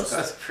That was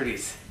toast?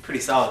 pretty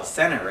solid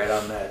center right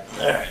on that.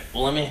 Alright,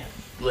 well, let me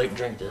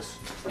drink this.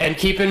 And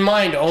keep in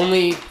mind,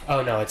 only...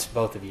 Oh, no, it's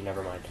both of you.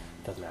 Never mind.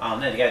 Doesn't matter. Oh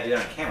no, you gotta do it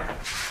on camera.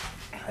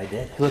 I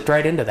did. You looked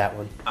right into that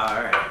one.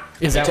 Alright.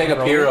 Is that Take a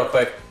one pee rolling? real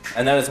quick,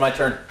 and then it's my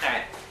turn.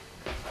 Alright.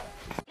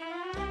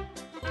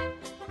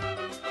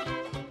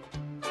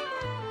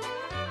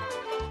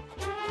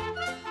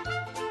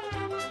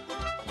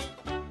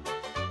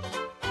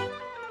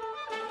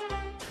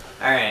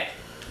 Alright,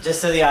 just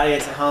so the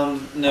audience at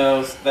home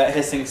knows, that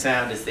hissing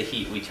sound is the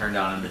heat we turned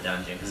on in the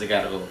dungeon because it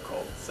got a little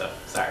cold, so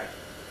sorry.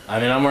 I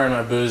mean, I'm wearing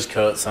my booze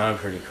coat, so I'm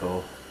pretty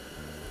cool.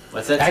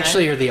 What's that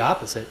Actually, say? you're the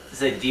opposite.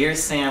 It's a Dear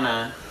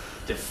Santa,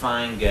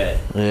 define good.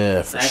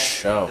 Yeah, for That's,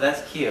 sure.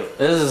 that's cute.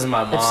 This is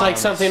my mom's. It's like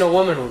something a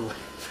woman would wear.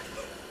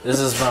 This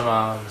is my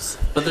mom's.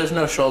 But there's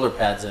no shoulder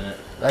pads in it.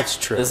 That's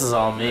true. This is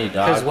all me,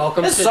 Because dog.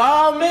 welcome It's to...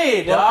 all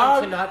me, Welcome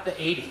dog. to not the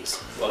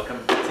 80s. Welcome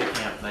to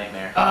Camp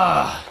Nightmare.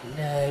 Ah,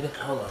 Ned.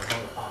 Hold on.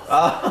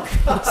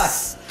 Oh, God.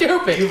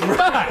 Stupid.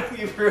 Fuck.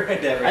 You've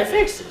ruined everything. I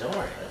fixed it, don't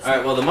worry.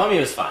 Alright, well, the mummy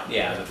was fine.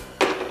 Yeah.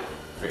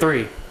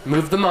 3.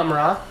 Move the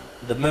mumra.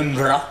 The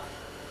Mumbra.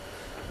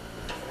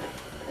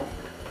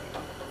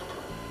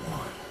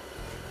 1,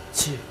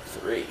 2,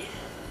 3.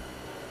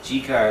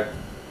 G card.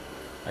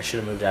 I should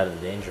have moved out of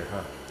the danger,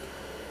 huh?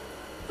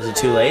 Is it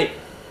too late?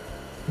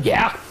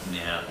 Yeah.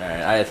 Yeah.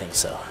 Alright, I think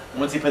so.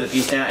 Once you put the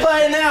piece down,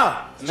 Play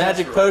now!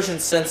 Magic for- potion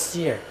sensed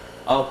here.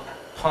 All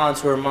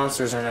pawns who are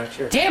monsters are now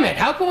cured. Damn it.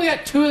 How come we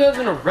got 2 of those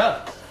in a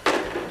row?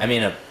 I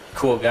mean, a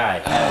cool guy.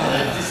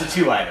 it's just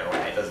a 2 either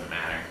way. It doesn't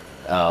matter.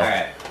 Oh.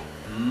 Alright.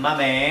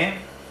 Mummy.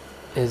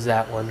 Is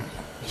that one?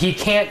 He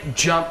can't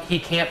jump. He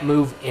can't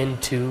move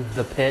into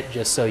the pit,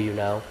 just so you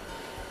know.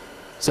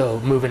 So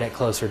moving it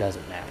closer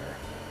doesn't matter.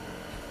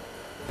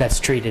 That's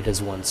treated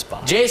as one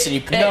spot. Jason, you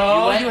picked.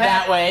 No, you went you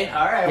that have- way.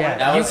 Alright. Yeah,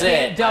 that you was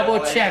can't it. double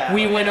check.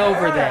 We went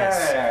over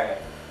this. Alright.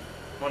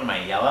 What am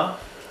I, yellow?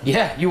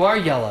 Yeah, you are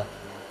yellow.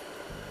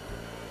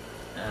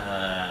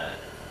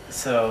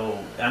 So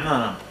I'm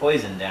not on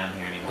poison down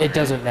here anymore. It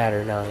doesn't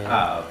matter now.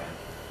 Yeah. Oh, okay.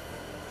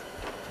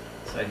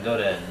 So I can go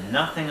to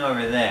nothing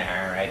over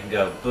there. Or I can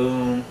go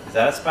boom. Is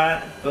that a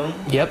spot? Boom?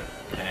 Yep.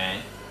 Okay.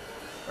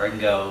 Or I can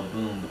go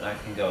boom. I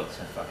can go to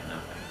fucking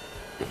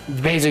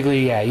nothing.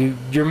 Basically, yeah.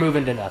 You're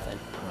moving to nothing.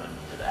 I'm gonna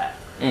move to that.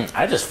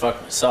 I just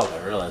fucked myself.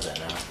 I realize that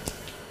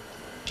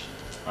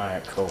now.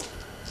 Alright, cool.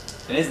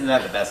 And isn't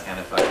that the best kind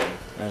of fucking?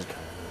 That's kind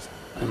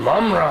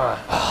Mumra.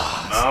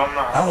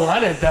 I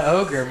wanted the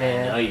ogre, of no,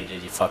 man. you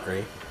did, you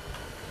fuckery.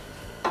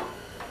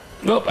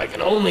 Nope, I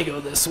can only go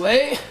this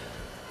way.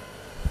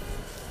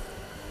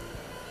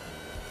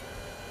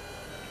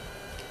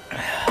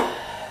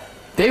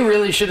 They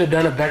really should have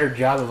done a better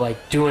job of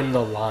like doing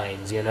the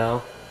lines, you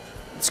know?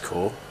 It's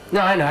cool.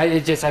 No, I know. I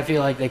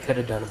feel like they could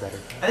have done a better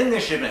job. I think there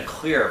should have been a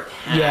clearer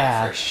path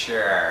Yeah. for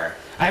sure.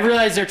 I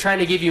realize they're trying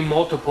to give you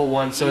multiple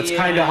ones, so it's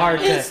kind of hard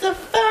to. It's the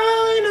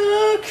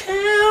final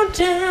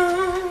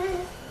countdown.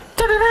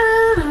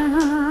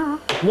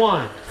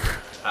 1.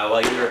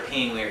 While you were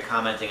peeing, we were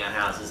commenting on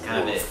how this is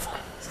kind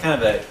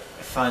of a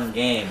fun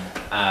game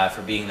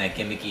for being that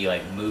gimmicky,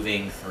 like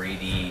moving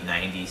 3D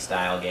 90s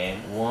style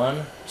game.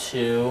 1,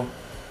 2.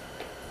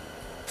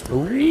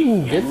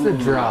 Ooh, gets the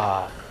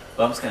draw.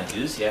 Bump's gonna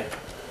goose ya.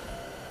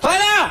 Play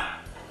now!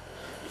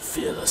 You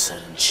feel a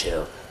sudden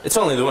chill. It's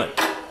only the wind.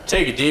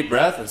 Take a deep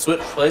breath and switch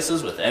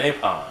places with any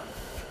pawn.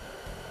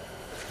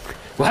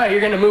 Wow,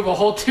 you're gonna move a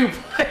whole 2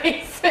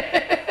 places.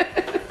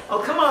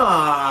 Oh, come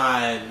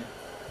on!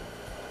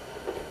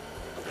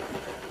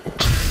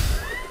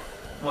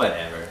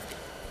 Whatever.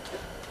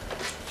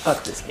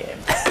 Fuck this game.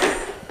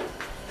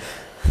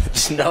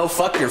 Just no,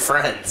 fuck your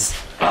friends.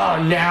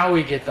 Oh, now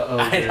we get the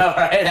ogre. I know,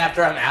 right?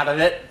 After I'm out of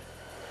it.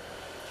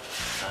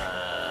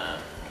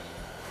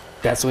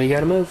 That's the way you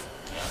gotta move.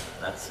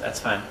 That's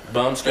fine.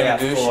 Bone's I gonna got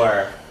goose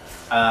 4.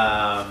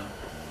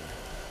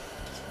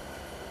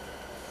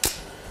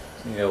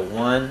 You go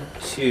 1,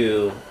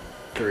 2,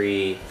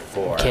 3,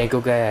 4. Can't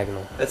go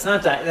diagonal. That's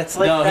not that's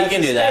like No, he that's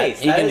can a do that. space.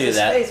 He can is do a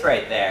that. Space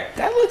right there.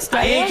 That looks He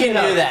can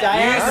do that.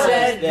 Diagonal You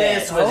said is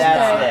this but was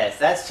that's okay. this.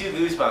 That's 2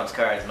 Goosebumps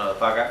cards,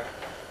 motherfucker.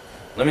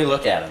 Let me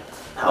look at him.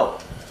 No.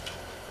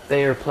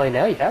 They are play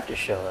now. You have to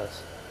show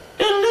us.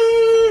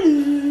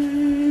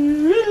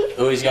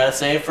 Oh, he's got to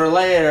save for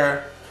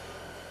later.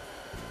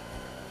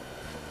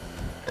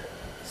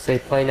 Say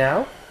play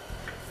now.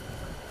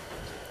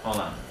 Hold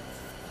on.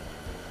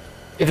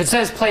 If it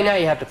says play now,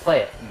 you have to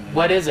play it.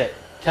 What is it?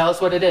 Tell us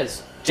what it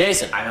is.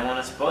 Jason, I don't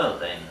want to spoil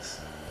things.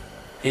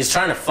 he's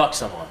trying to fuck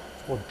someone.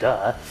 Well,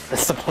 duh.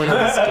 That's the point of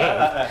this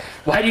game.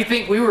 Why do you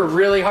think we were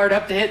really hard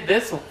up to hit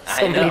this one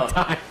so I many know.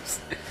 times?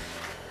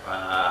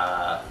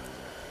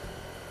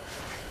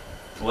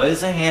 What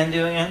is the hand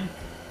doing again?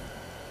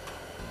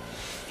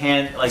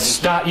 Hand like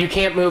Stop. You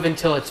can't move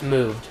until it's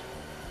moved.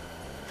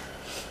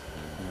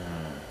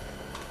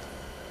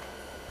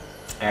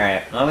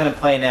 Alright, I'm gonna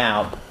play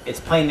now. It's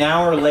play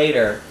now or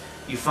later.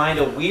 You find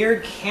a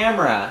weird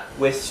camera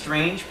with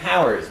strange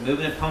powers. Move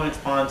an opponent's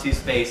pawn 2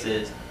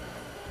 spaces.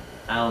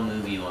 I'll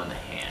move you on the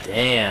hand.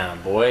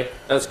 Damn, boy.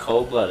 That's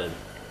cold-blooded.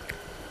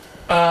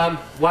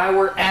 While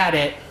we're at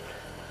it,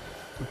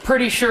 I'm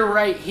pretty sure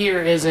right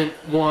here isn't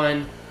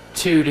 1,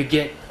 2 to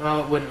get.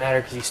 Well, it wouldn't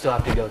matter because you still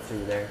have to go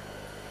through there.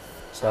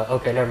 So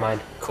okay, never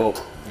mind. Cool.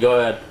 Go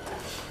ahead.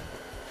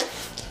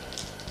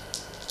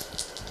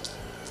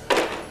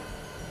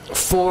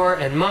 4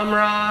 and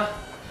Mumra.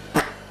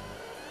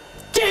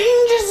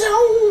 Danger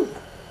zone!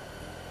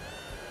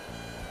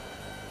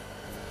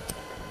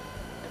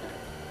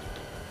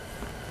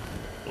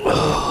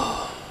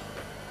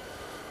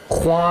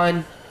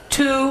 Juan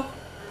 2.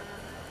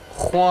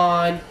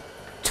 Juan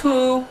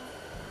 2.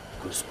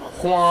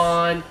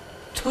 Juan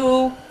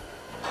 2.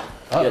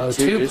 Uh-oh,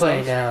 2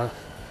 play now.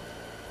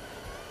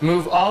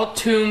 Move all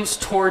tombs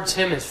towards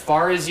him as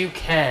far as you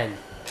can.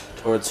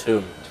 Towards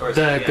whom? Towards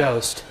The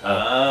ghost.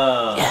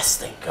 Oh. Yes,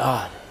 thank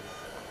God.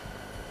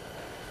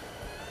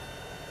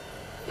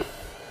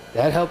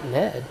 That helped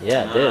Ned.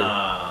 Yeah, it did.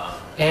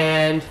 Ah.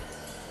 And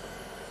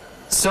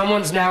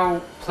someone's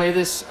now play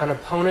this on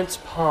opponent's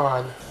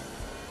pawn.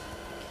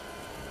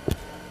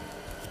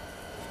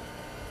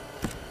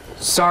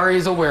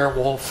 Sorry's a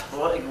werewolf.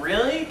 Like,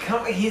 really?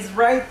 Come, he's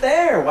right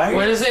there. Why?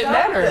 What does it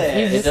matter?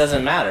 This? It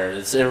doesn't matter.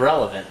 It's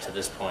irrelevant to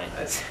this point.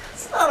 It's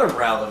not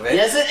irrelevant.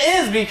 Yes, it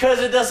is, because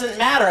it doesn't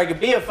matter. I could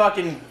be a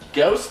fucking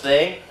ghost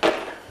thing.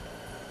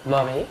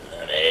 Mummy.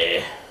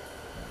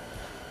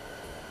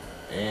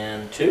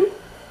 And 2?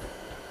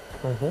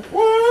 Mm-hmm.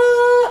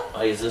 What?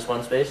 Oh, is this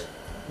 1 space?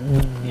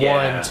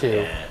 1, 2.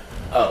 Yeah.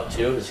 Oh,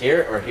 2 is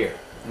here or here?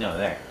 No,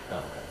 there.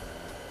 Oh,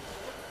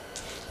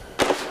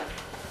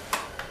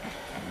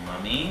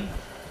 Mummy.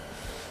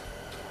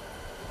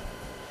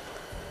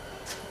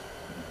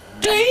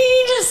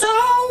 Danger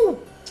zone!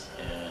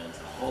 And it's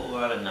a whole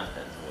lot of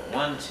nothing. So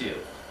 1, 2.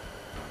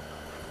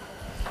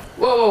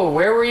 Whoa,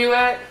 where were you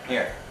at?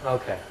 Here.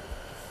 Okay.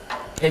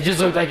 It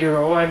just looked like you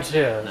were 1, 2.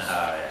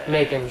 Yeah.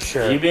 Making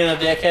sure. You being a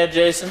dickhead,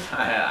 Jason?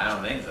 I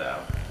don't think so.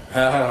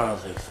 I don't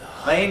think so.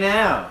 Play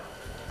now.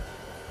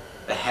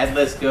 The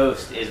headless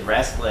ghost is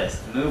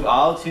restless. Move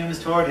all tombs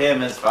toward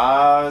him as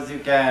far as you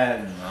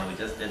can. Well, we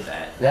just did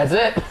that. That's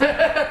it.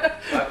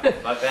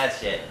 Fuck that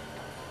shit.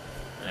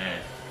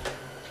 Alright.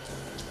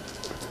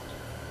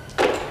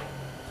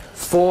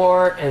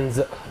 4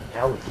 and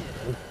now we get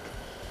him.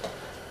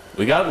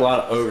 We got a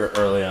lot of ogre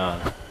early on.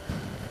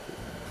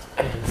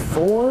 And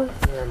 4.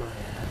 Where am I at?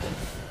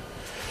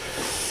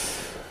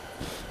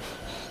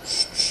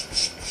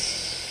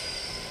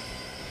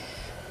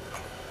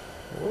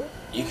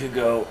 You could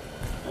go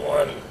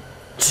 1,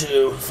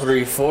 2,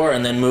 3, 4,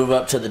 and then move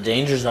up to the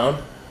danger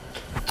zone.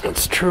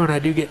 It's true, and I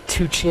do get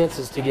 2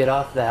 chances to get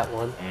off that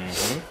one.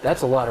 Mm-hmm.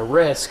 That's a lot of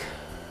risk.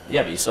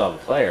 Yeah, but you still have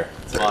a player.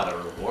 It's a lot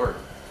of reward.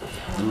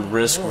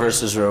 Risk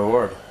versus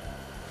reward.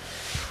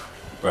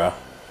 Bro.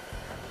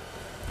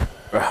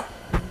 Bro.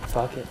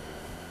 Fuck it.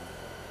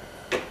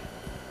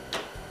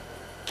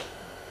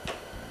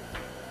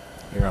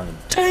 You're on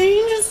the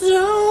danger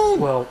zone.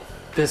 Well,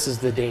 this is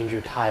the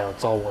danger tile.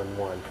 It's all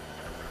 1-1.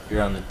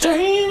 You're on the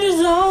danger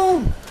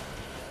zone.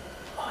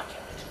 Oh, I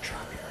can't wait to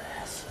drop your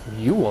ass.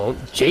 You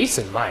won't.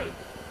 Jason might.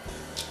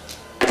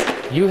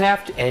 You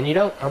have to, and you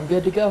don't. I'm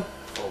good to go.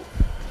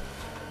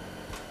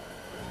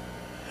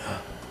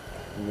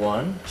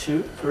 1,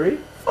 2, 3,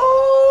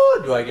 4.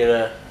 Do I get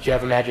a? Do you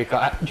have a magic? Do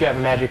you have a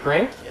magic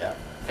ring? Yeah.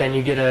 Then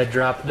you get to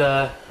drop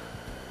the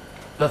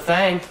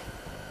thing.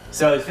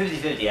 So it's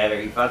 50-50.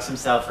 Either he fucks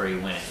himself or he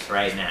wins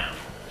right now.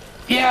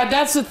 Yeah,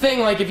 that's the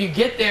thing. Like, if you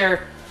get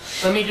there,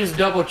 let me just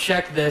double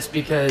check this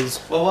because.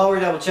 Well, while we're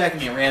double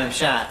checking a random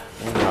shot.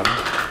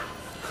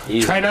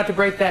 Try not to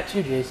break that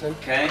too, Jason.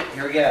 Okay,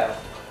 here we go.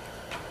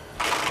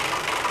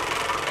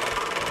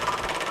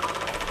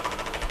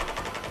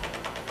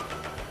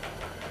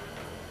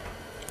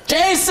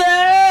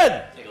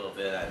 Jason! Take a little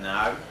bit of that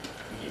nog.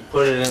 You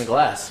put it in a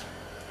glass.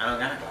 I don't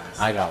got a glass.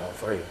 I got one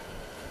for you.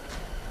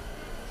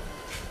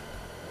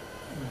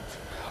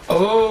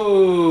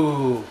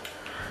 Oh.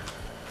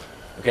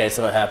 Okay,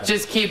 so what happens?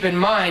 Just keep in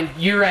mind,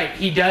 you're right.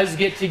 He does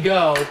get to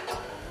go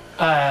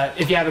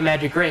if you have a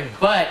magic ring,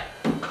 but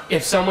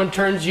if someone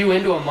turns you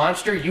into a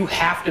monster, you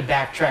have to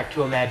backtrack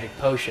to a magic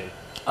potion.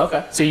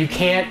 Okay. So you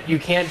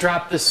can't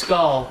drop the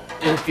skull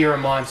if you're a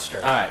monster.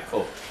 All right,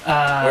 cool.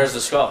 Where's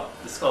the skull?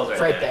 The skull's It's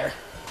right right there.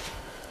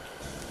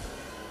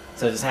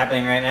 So is this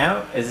happening right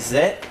now? Is this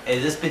it?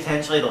 Is this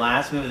potentially the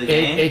last move of the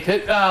game? It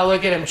could. Oh,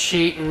 look at him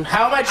cheating.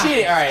 How am I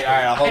cheating? All right,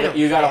 I'll hold it.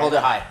 You gotta hold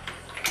it high.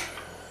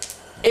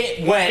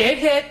 It went. It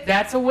hit.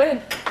 That's a win.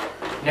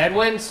 Ned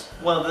wins.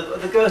 Well,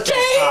 the ghost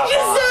doesn't pop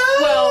off.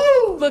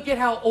 Well, look at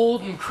how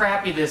old and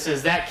crappy this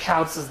is. That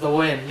counts as the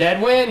win.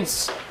 Ned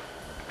wins.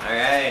 All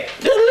right.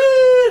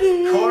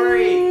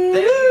 Corey,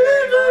 thank you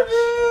very much.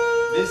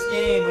 This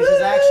game, which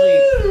is actually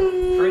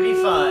pretty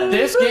fun,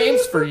 This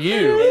game's for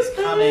you. is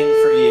coming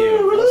for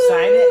you. We'll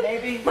sign it,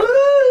 maybe?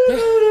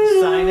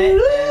 We'll sign it,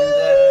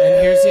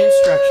 And here's the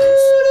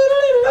instructions.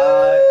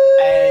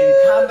 and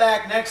come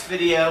back next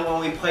video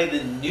when we play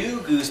the new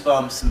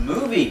Goosebumps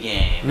movie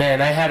game.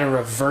 Man, I had to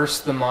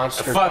reverse the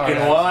monster. Fucking card.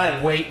 I was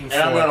won. Waiting And for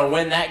I'm it. gonna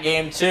win that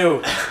game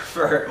too.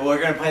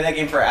 We're gonna play that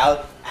game for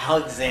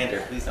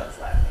Alexander. Please don't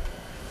slap me.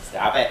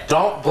 Stop it.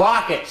 Don't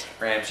block it.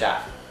 Random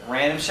shot.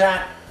 Random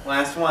shot.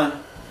 Last one.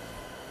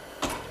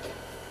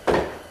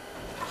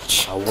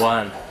 I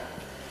won.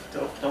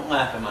 Don't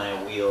laugh at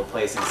my wheel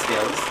placing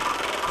skills.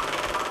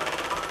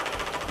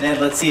 Ned,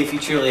 let's see if you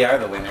truly are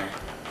the winner.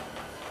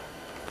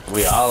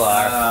 We all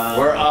are.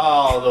 We're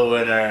all the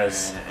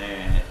winners.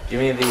 Give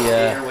me Get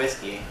your the.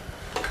 whiskey.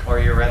 Or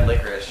your red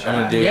licorice shot. I'm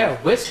gonna do. Yeah,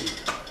 whiskey.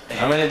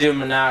 I'm gonna do a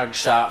Manaug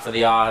shot for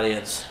the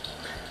audience.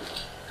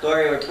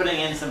 Corey, we're putting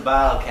in some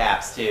bottle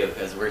caps too,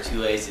 because we're too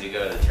lazy to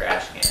go to the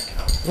trash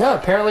can. No,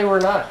 apparently we're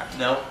not.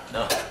 No.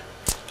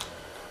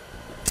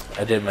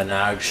 I did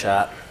Manaug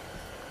shot.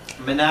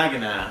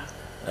 Monogana.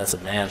 That's a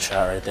man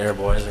shot right there,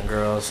 boys and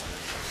girls.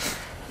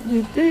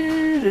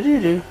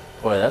 Boy,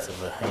 that's a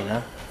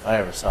vagina. If I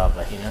ever saw a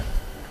vagina.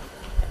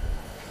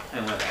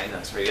 Okay,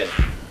 that's pretty good.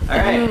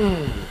 Alright.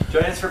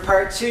 Join us for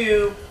part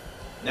 2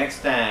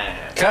 next time.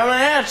 Coming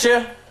at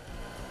you.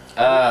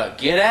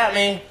 Get at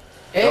me.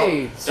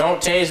 Hey,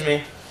 Don't tase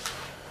me.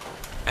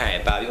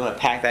 Alright, Bob, you want to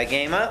pack that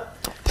game up?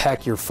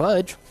 pack your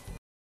fudge.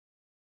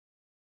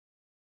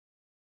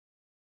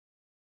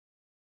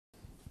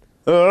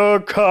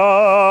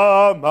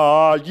 Come,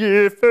 all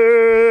ye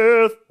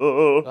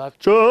faithful,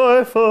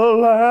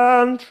 joyful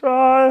and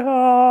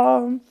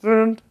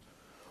triumphant.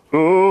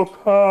 O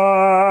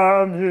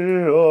come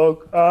ye,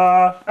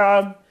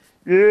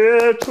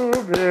 to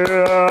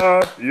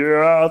bear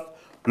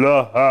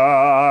Bethlehem.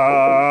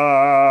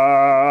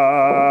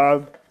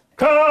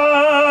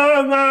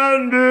 Come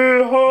and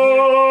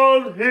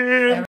behold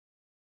him.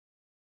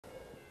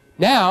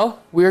 Now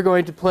we are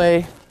going to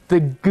play the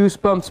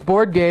Goosebumps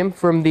board game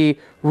from the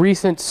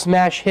recent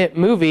smash hit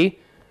movie,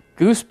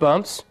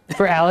 Goosebumps,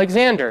 for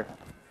Alexander.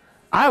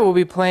 I will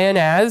be playing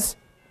as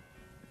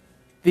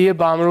the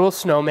Abominable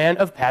Snowman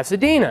of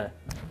Pasadena.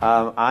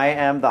 I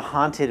am the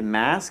Haunted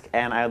Mask,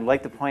 and I'd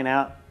like to point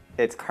out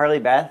it's Carly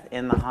Beth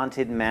in the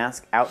Haunted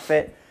Mask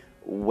outfit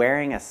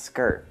wearing a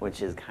skirt,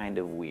 which is kind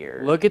of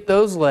weird. Look at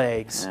those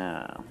legs.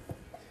 Oh.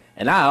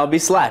 And I'll be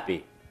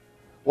Slappy.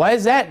 Why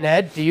is that,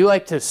 Ned? Do you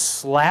like to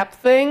slap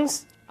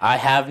things? I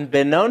haven't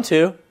been known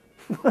to.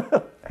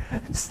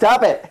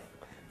 Stop it!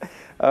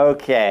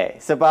 Okay,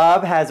 so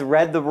Bob has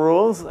read the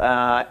rules.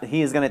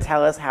 He is going to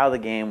tell us how the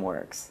game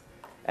works.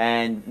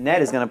 And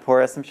Ned is going to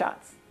pour us some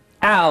shots.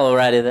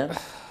 Alrighty then.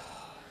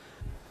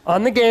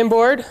 On the game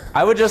board,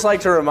 I would just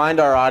like to remind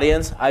our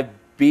audience, I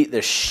beat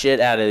the shit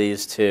out of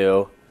these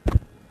two.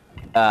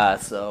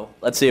 So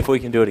let's see if we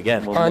can do it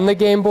again. on the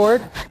game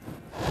board,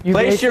 you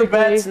Place your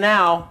basically- bets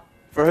now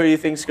for who you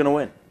think's gonna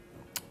win.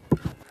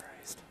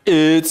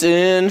 It's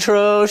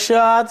intro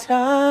shot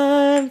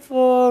time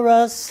for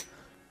us.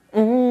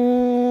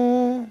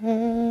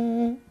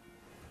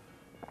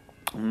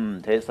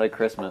 Tastes like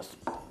Christmas.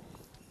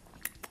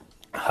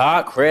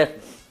 Hot crisp.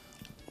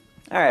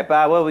 All right,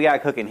 Bob, what we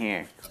got cooking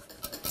here?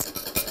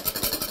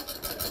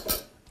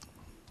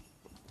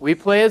 We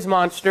play as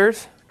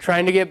monsters,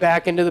 trying to get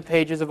back into the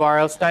pages of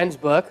R.L. Stein's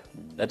book.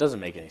 That doesn't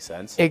make any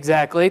sense.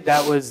 Exactly.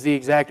 That was the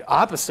exact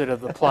opposite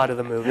of the plot of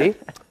the movie.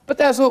 But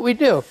that's what we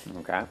do.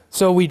 Okay.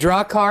 So we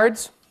draw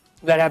cards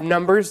that have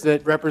numbers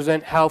that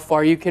represent how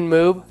far you can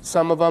move.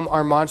 Some of them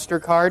are monster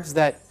cards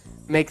that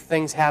make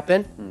things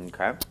happen.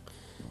 Okay.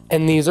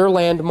 And these are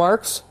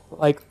landmarks,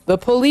 like the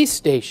police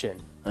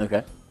station.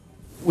 Okay.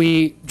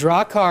 We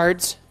draw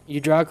cards. You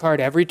draw a card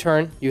every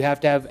turn. You have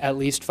to have at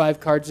least 5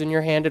 cards in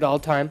your hand at all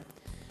time.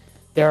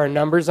 There are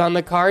numbers on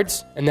the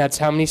cards, and that's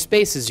how many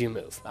spaces you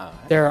move.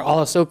 There are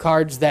also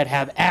cards that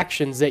have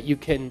actions that you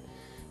can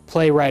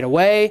play right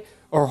away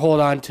or hold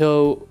on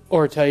to,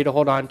 or tell you to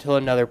hold on till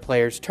another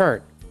player's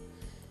turn.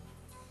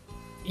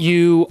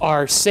 You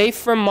are safe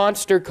from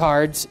monster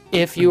cards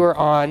if you are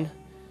on,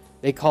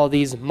 they call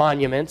these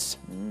monuments,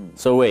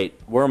 So wait,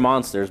 we're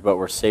monsters, but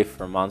we're safe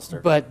from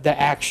monster. but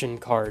the action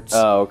cards.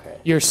 Oh, okay.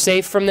 You're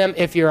safe from them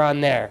if you're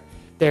on there.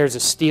 There's a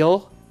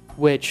steal,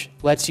 which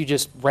lets you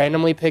just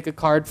randomly pick a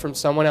card from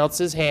someone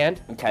else's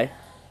hand. Okay.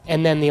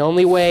 And then the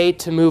only way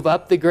to move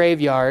up the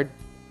graveyard,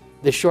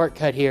 the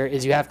shortcut here,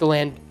 is you have to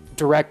land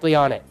directly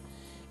on it.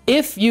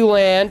 If you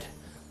land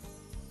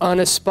on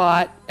a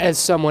spot as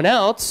someone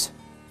else,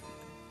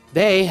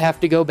 they have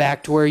to go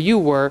back to where you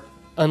were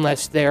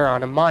unless they're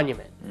on a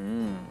monument.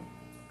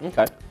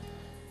 Okay.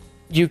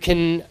 You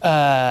can,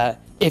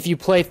 if you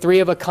play 3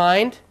 of a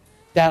kind,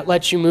 that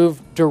lets you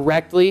move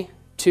directly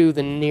to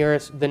the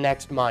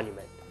next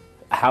monument.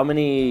 How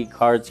many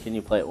cards can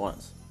you play at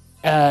once?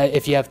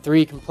 If you have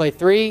 3, you can play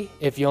 3.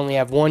 If you only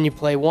have 1, you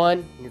play 1,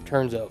 and your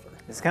turn's over.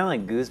 It's kind of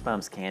like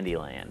Goosebumps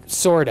Candyland.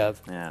 Sort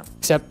of. Yeah.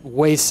 Except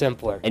way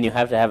simpler. And you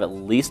have to have at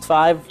least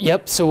 5?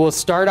 Yep, so we'll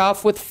start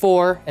off with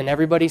 4, and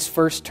everybody's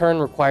first turn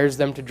requires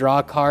them to draw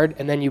a card,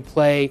 and then you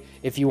play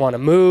if you want to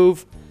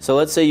move. So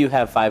let's say you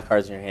have 5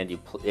 cards in your hand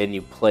and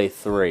you play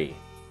 3.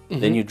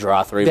 Then you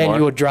draw 3 Then more?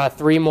 you will draw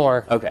 3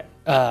 more Okay.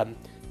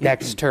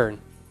 next turn.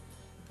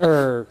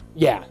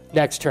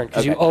 Next turn,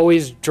 because you Okay.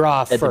 always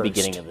draw first. At the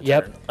beginning of the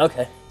Yep. turn.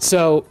 Okay.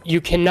 So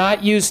you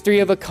cannot use 3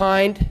 of a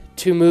kind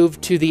to move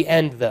to the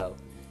end, though.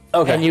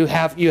 Okay. And you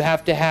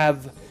have to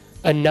have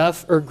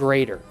enough or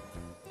greater.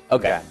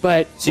 Okay.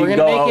 But So we're you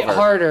going can to go make it over.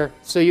 harder,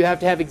 so you have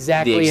to have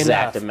exactly The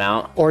exact enough.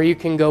 amount. Or you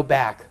can go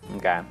back.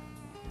 Okay.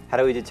 How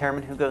do we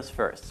determine who goes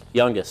first?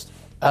 Youngest.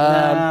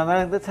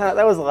 That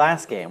was the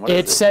last game. What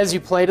It is says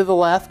you play to the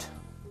left,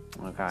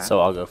 Okay. So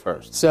I'll go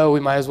first. so we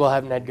might as well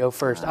have Ned go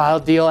first. I'll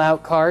deal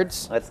out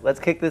cards. Let's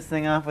kick this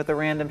thing off with a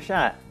random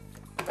shot.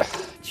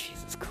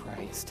 Jesus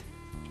Christ.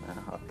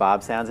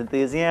 Bob sounds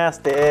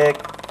enthusiastic.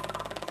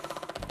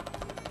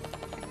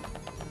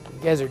 You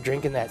guys are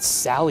drinking that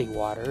Sally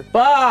water.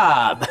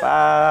 Bob!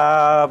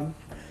 Bob.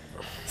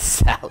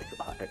 Sally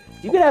water.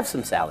 You could have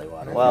some Sally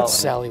water. Well,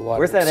 Sally water.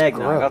 where's that It's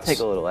eggnog? I'll gross. take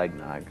a little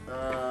eggnog.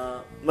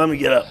 Let me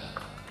get up.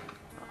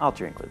 I'll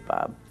drink with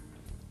Bob.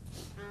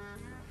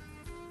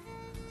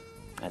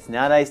 That's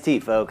not iced tea,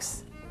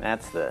 folks.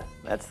 That's the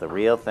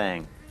real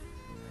thing.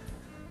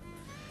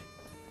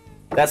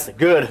 That's the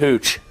good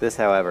hooch. This,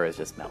 however, is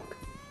just milk.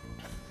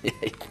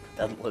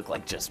 Doesn't look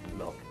like just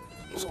milk.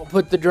 So we'll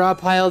put the draw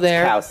pile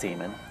there. Cow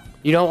semen.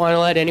 You don't want to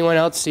let anyone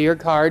else see your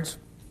cards.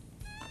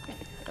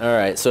 All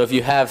right, so if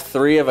you have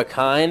 3 of a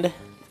kind,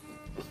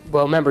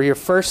 Well, remember, your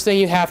first thing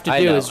you have to I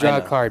do know, is draw I a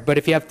know. card. But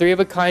if you have 3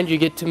 of a kind, you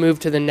get to move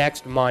to the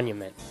next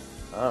monument.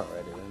 alrighty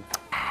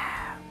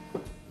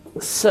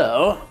then.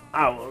 So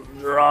I will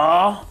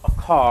draw a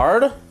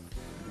card,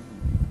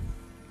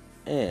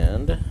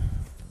 and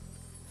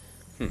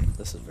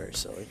this is very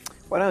silly.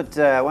 Why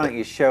don't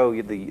you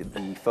show the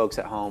folks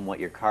at home what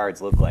your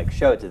cards look like?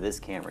 Show it to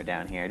this camera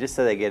down here, just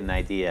so they get an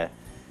idea.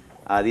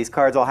 These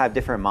cards all have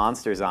different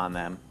monsters on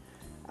them.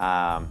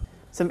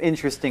 Some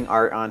interesting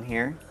art on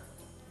here.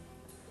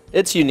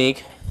 It's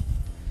unique.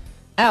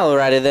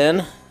 Alrighty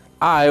then.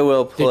 I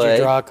will play. Did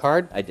you draw a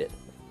card? I did.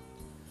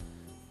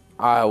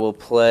 I will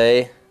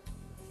play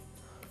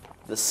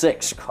the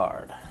 6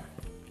 card.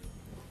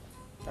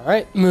 All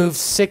right, move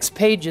 6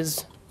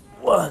 pages.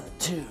 1,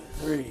 2,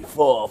 3,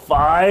 4,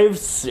 5,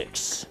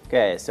 6.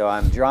 Okay, so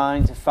I'm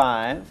drawing to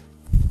 5.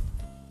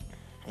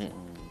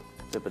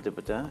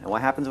 And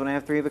what happens when I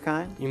have 3 of a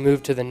kind? You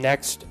move to the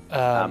next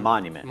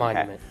Monument.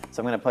 monument. Okay.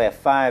 So I'm going to play a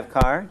 5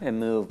 card and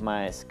move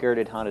my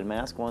skirted haunted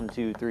mask. 1,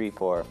 2, 3,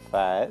 4,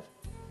 5.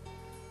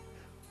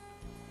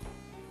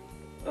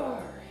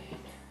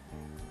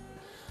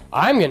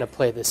 I'm going to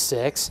play the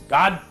 6.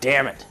 God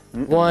damn it.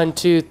 1,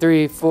 2,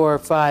 3, 4,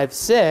 5,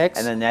 6.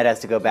 And then Ned has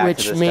to go back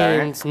which to the start.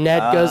 means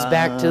Ned goes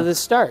back to the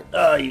start.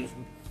 Oh, you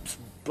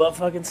butt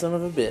fucking son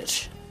of a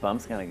bitch.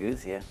 Bump's gonna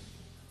goose you.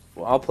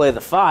 Well, I'll play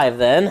the 5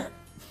 then.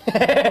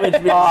 Which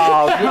means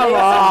Oh, come on!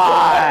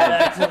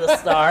 back to the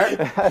start.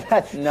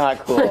 That's not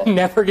cool. We're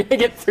never gonna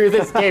get through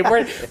this game.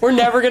 We're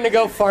never gonna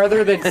go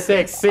farther than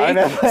 6. See? I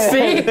know.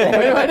 See?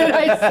 What did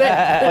I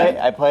say?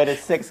 I played a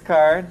 6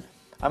 card.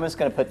 I'm just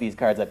going to put these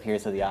cards up here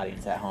so the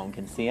audience at home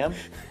can see them.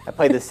 I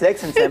played the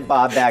 6 and sent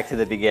Bob back to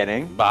the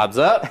beginning. Bob's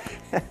up.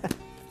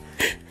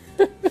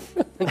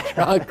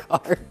 Draw a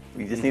card.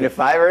 We just need a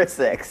 5 or a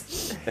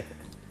 6.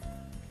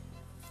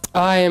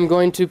 I am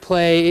going to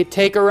play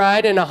Take a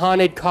Ride in a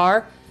Haunted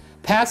Car.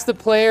 Pass the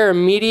player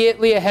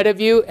immediately ahead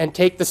of you and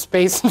take the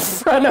space in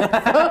front of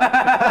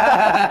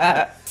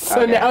them.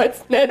 So Okay. now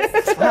it's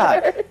Ned's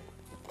turn.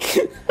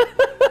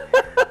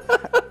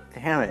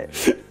 Damn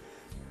it.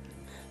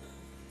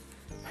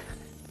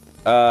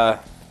 I'll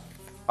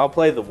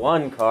play the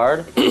 1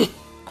 card.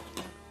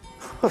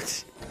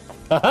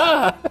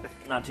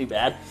 Not too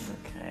bad.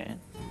 Okay.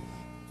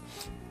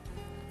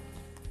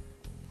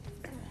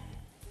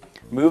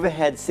 Move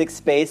ahead 6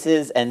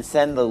 spaces and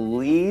send the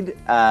lead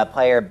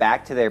player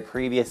back to their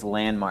previous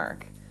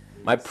landmark.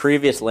 My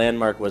previous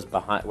landmark was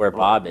behind where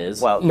Bob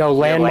is. Well, No, your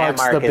landmark's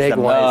the landmark is big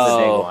one. Is the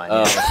big Oh, one.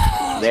 oh.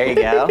 Yeah. There you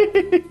go.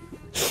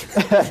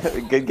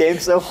 Good game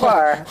so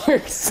far.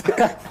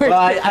 Well,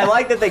 I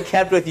like that they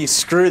kept with you.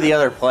 Screw the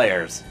other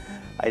players.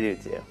 I do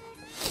too.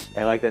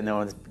 I like that no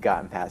one's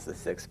gotten past the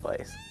 6th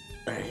place.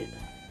 Right.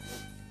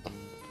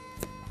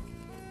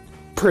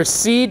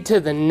 Proceed to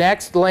the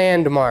next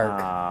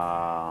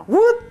landmark.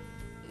 Whoop!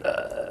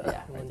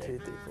 Yeah. 1, 2,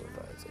 3, 4,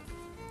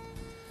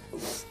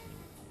 5, 6.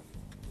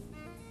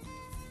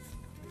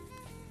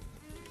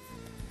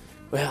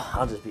 Well,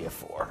 I'll just be a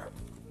 4.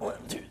 1,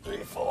 2, 3,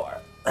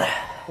 4.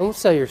 Don't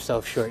sell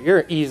yourself short.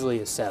 You're easily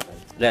a 7.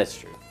 That's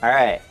true. All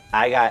right,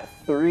 I got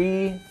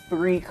 3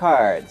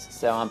 cards.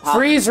 So I'm popping.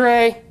 Freeze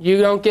Ray, you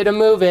don't get to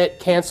move it.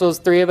 Cancels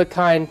 3 of a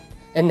kind,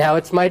 and now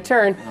it's my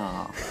turn.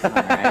 Oh, all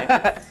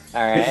right.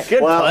 All right.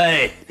 Good well,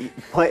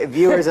 play.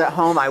 Viewers at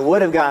home, I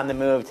would have gotten the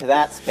move to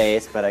that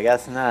space, but I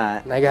guess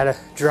not. And I gotta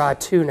draw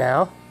 2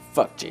 now,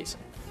 Fuck Jason.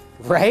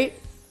 right?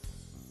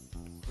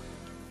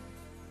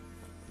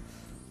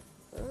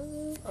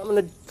 I'm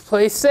gonna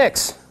play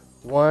 6.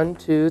 1,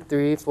 2,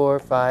 3, 4,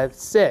 5,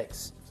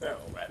 6.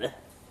 Alright.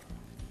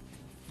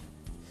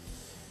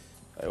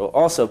 I will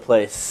also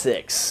play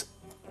 6.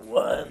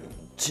 1,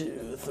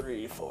 2,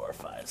 3, 4,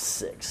 5,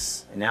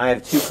 6. And now I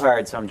have 2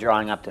 cards, so I'm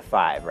drawing up to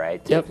 5,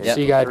 right? Yep, Because so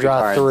you gotta 3 draw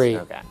cards. 3.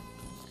 Okay.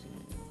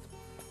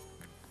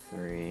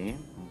 3.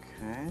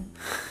 Okay.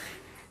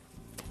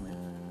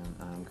 And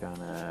I'm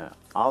gonna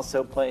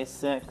also play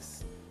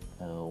 6.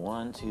 So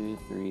 1, 2,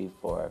 3,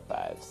 4,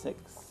 5,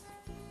 6.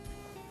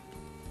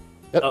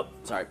 Yep. Oh,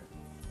 sorry.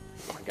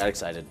 I got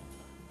excited.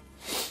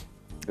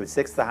 Was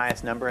 6 the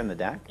highest number in the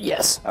deck?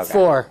 Yes. Okay.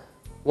 4.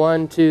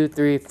 1, 2,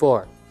 3,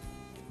 4.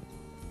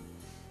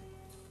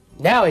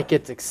 Now it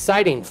gets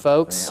exciting,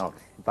 folks. Oh,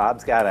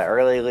 Bob's got an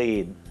early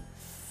lead.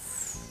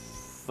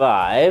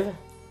 5.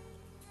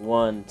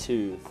 1,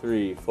 2,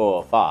 3,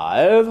 4,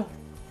 5.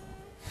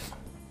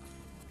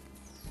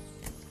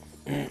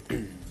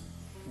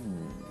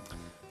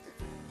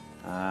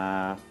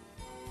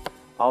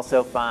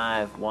 Also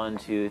 5. 1,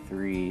 2,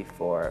 3,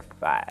 4,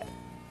 5.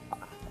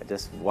 I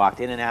just walked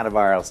in and out of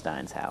R.L.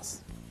 Stein's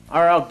house.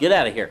 All right, I'll get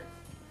out of here.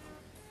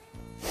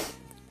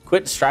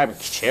 Quit describing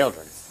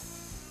children.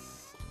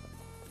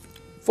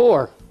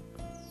 4.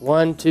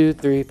 1, 2,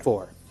 3,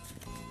 4.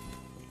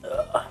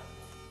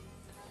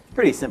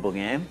 Pretty simple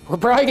game. We're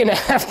probably gonna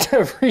have to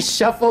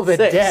reshuffle the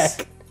 6.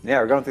 deck. Yeah,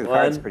 we're going through the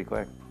cards 1, pretty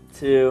quick.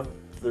 2,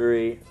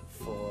 3,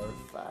 4,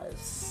 5,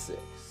 6.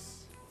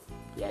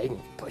 Yeah, you can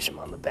push them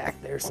on the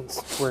back there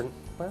since we're,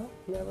 well,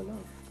 you never know.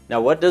 Now,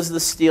 what does the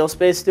steel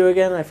space do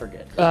again? I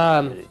forget.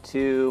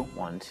 2,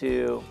 1,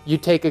 2. You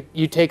take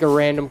a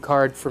random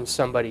card from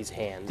somebody's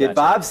hand. Did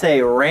Bob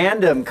say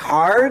random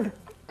card?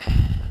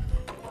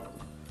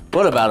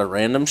 What about a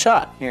random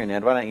shot? Here,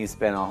 Ned, why don't you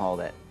spin? I'll hold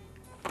it.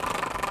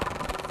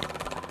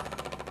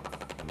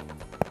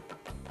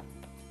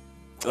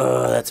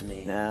 Oh, that's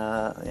me.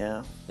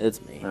 Yeah.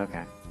 It's me.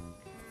 Okay.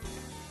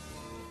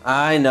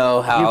 I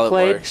know how You it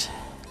played? works.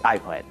 I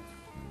played.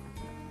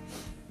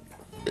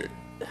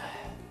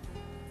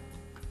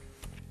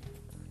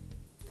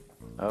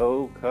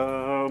 Oh,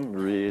 come,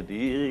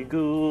 ready,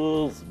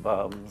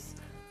 goosebumps.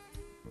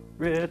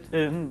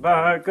 Written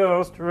by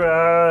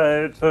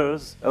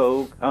ghostwriters.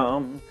 Oh,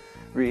 come,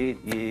 read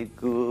ye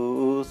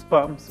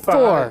goosebumps.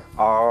 4.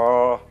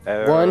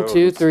 1,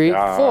 2, 3,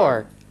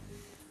 4.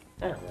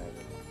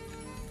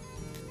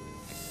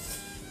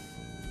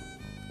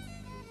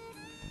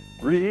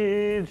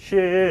 Read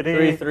shitty.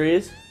 3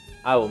 threes.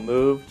 I will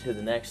move to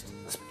the next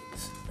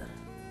space.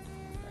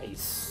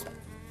 Nice.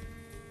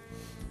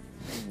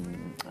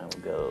 I will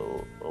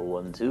go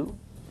 1, 2.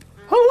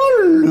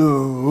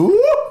 Hello.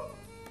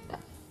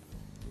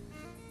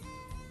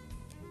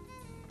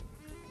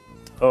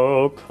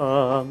 Oh,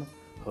 come,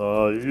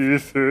 are ye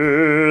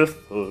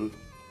faithful?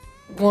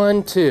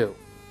 1, 2.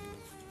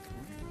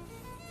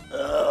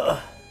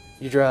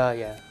 You draw,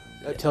 yeah,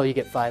 until you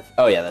get 5.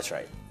 Oh yeah, that's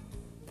right.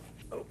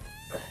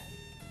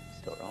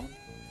 Still wrong.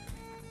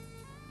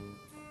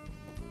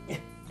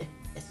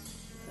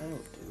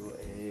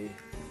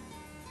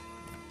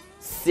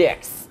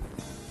 6.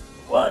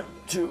 1,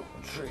 2,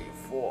 3,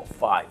 4,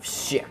 5,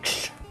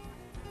 6.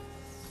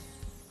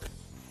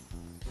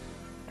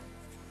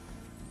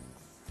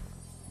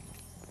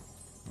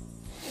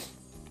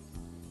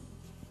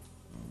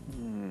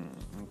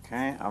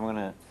 Okay, I'm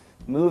gonna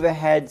move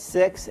ahead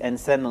 6 and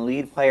send the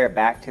lead player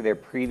back to their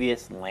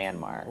previous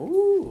landmark.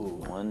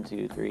 Ooh. 1,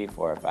 2, 3,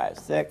 4, 5,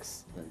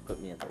 6. Then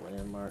put me at the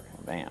landmark.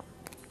 Bam.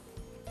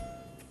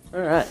 All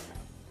right.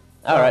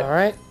 All right. All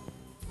right.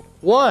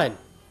 1.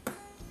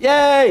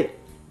 Yay!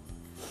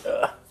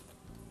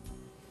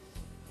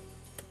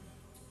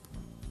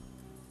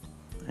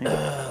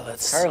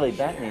 Let's Carly see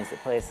Beth here. needs to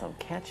play some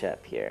catch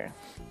up here.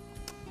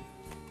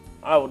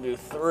 I will do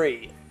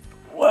 3.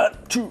 1,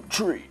 2,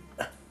 3.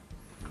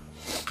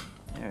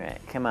 All right,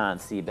 come on,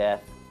 C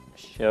Beth.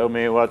 Show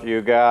me what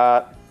you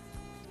got.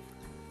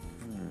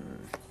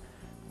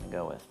 I'll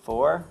go with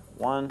 4.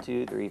 1,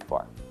 2, 3,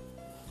 4.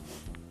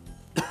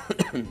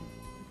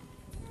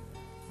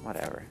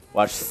 Whatever.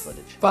 Watch the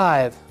footage.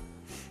 5.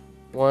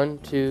 1,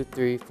 2,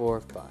 3, 4,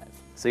 5.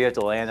 So you have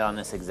to land on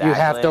this exactly? You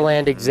have to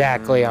land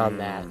exactly on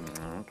that.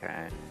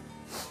 Okay.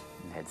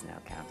 Heads now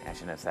counting. I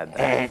shouldn't have said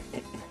that.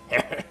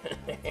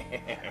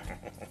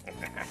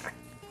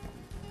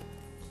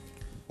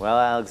 Well,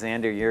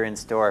 Alexander, you're in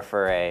store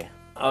for a...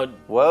 Oh,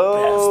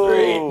 Whoa! pass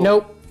 3.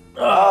 Nope.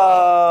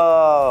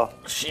 Oh!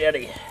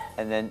 Shitty.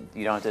 And then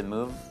you don't have to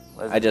move?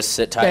 What is I it? just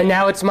sit tight. And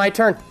now it's my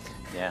turn.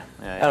 Yeah.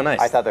 Oh, nice.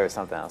 I thought there was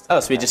something else.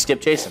 Oh, so we just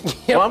skipped Jason.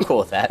 Well, I'm cool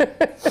with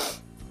that.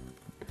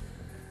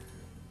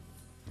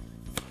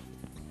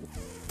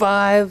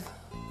 5.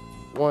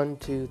 1,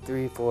 2,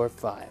 3, 4,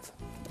 5.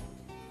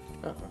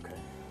 Oh, okay.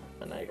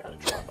 And now you gotta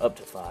drop up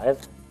to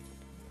 5.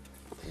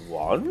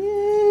 1,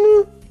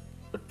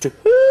 2.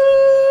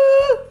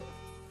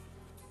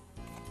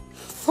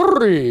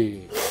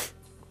 3.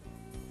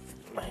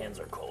 My hands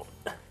are cold.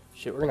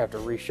 Shit, we're gonna have to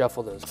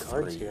reshuffle those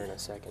cards here in a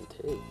second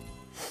too.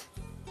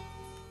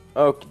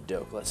 Okie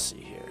doke, let's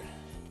see here.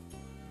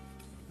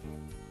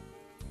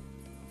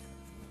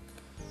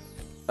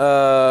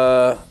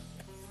 I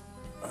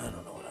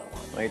don't know what I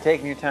want. Well, you're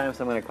taking your time,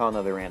 so I'm going to call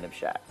another random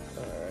shot.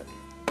 Alright.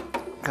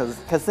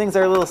 Because things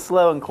are a little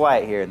slow and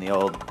quiet here in the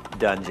old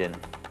dungeon.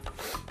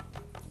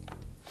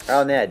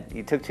 Oh, Ned,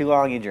 you took too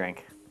long, you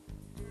drink.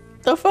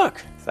 The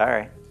fuck?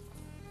 Sorry.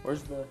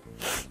 Where's the...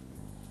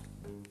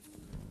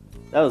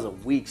 That was a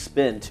weak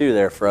spin too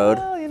there, Frode.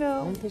 Well, you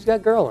know. He's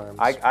got girl arms.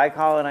 I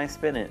call it, I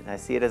spin it. I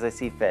see it as I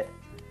see fit.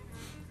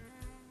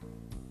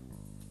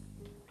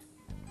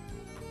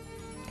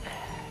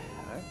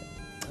 Alright,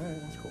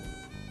 that's cool.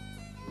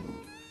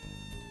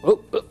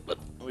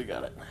 We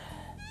got it.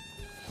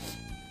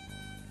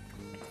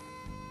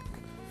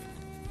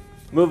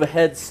 Move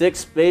ahead 6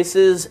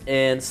 spaces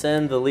and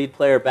send the lead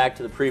player back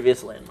to the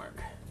previous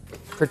landmark.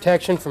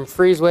 Protection from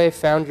freeze wave,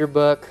 found your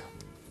book,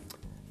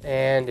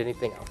 and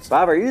anything else.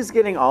 Bob, are you just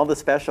getting all the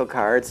special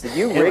cards? Did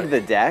you rig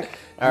the deck?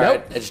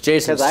 Alright, it's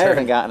Jason's Because I haven't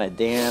turn. gotten a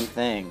damn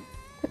thing.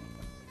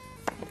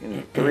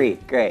 3,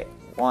 great.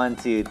 1,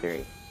 2,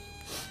 3.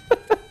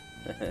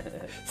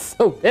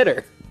 So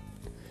bitter.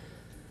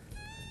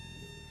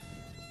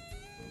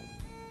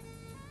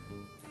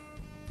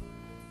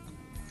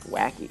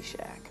 Wacky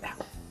Shack.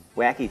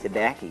 Wacky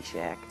Tobacco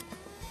Shack.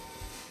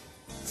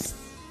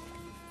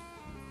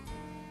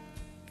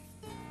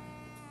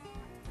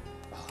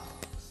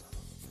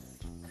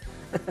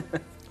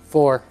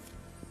 Four.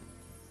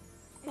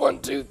 1,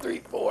 2, 3,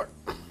 4.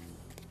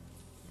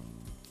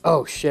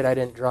 Oh shit! I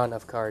didn't draw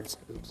enough cards.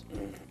 Oops.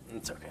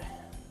 It's okay.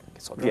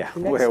 Guess I'll draw Yeah,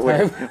 two next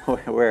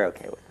time. we're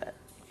okay with that.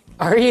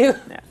 Are you?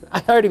 Yeah.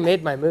 I already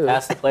made my move.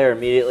 Pass the player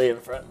immediately in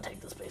front and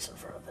take the space in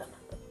front of them.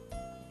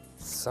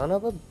 Son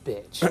of a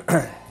bitch.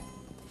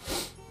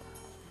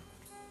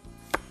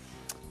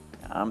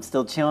 I'm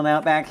still chilling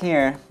out back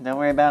here. Don't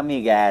worry about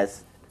me,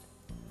 guys.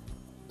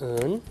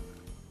 Un.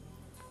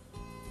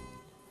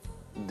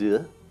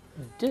 Duh.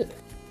 Duh.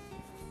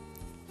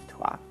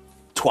 Twat.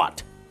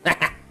 Twat.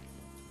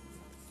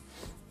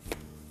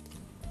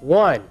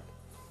 1.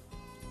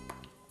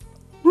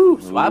 Woo,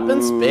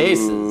 swapping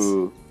spaces.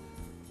 Ooh.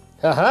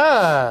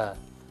 Haha.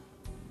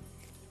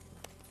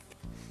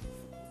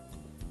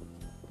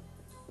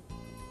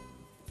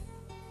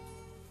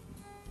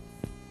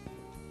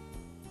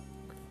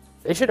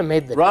 They should have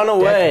made the Run deck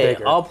away.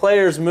 bigger. All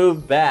players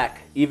move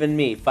back. Even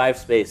me. 5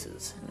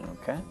 spaces.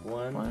 Okay.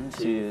 1,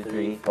 2,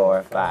 3,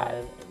 4, 5.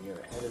 And you're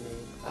ahead of me.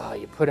 Oh,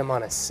 you put him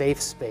on a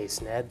safe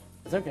space, Ned.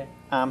 It's okay.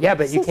 Yeah,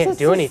 but you can't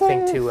do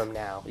anything to him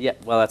now. Yeah,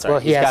 well, that's all Well,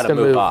 right. he He's has got to to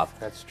move off.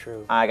 That's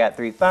true. I got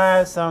 3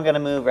 5s, so I'm gonna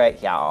move right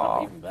here.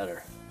 Oh, even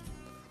better.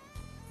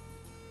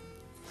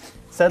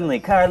 Suddenly,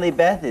 Carly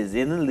Beth is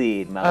in the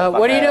lead, motherfuckers.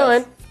 What are you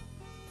doing?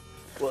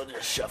 We'll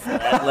just shuffle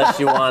that unless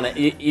you want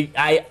it.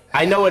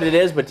 I know what it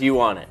is, but do you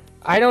want it?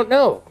 I don't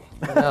know.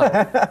 No.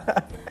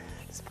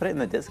 Just put it in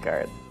the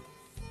discard.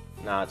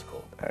 No, it's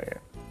cool. Okay.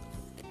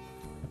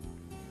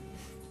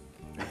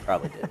 You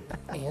probably did.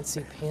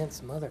 Fancy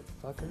pants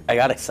motherfucker. I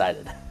got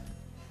excited.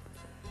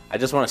 I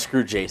just want to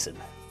screw Jason.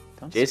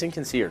 Don't Jason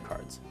can see your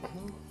cards.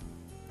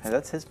 Hey,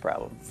 that's his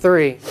problem.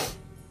 3.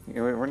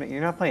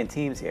 You're not playing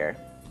teams here.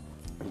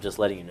 I'm just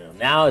letting you know.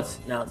 Now it's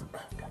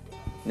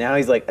Now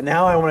he's like,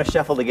 now I want to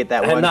shuffle to get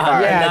that one not,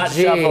 card. yeah, not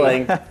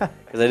shuffling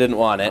because I didn't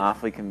want it.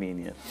 Awfully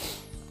convenient.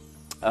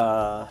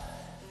 4.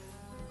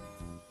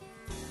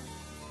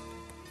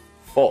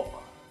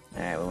 All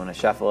right, we want to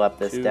shuffle up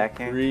this 2, deck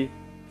here. 3,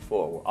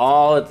 4. We're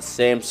all at the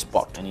same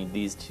spot. I need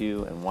these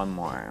 2 and 1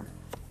 more.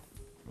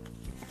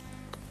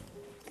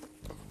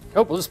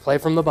 Oh, we'll just play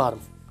from the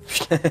bottom.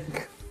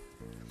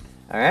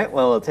 All right,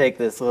 well, we'll take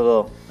this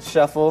little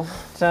shuffle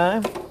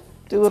time.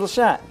 Do a little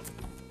shot.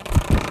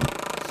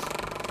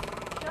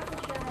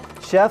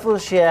 Shuffle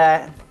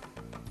shot.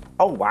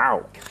 Oh,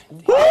 wow.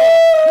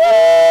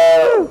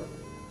 Woo!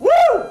 Woo!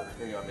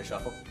 Here, you want me to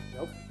shuffle?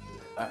 Nope.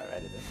 All right,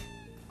 it is.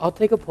 I'll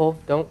take a pull.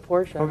 Don't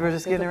pour a shot. We're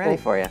just Take getting it a ready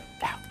pull. for you.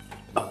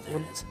 Oh, there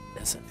it is.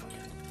 That's it.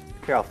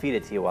 Here, I'll feed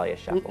it to you while you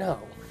shuffle. No.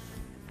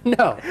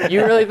 No.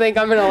 You really think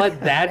I'm going to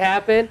let that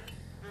happen?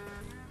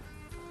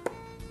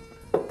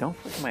 Don't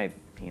flick my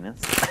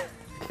penis.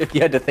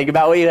 You had to think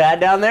about what you had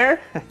down there?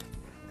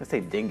 Let's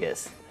say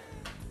dingus.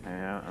 I don't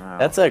know.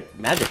 That's a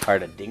magic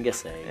card, a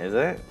dingus egg. Is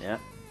it? Yeah.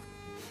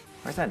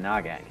 Where's that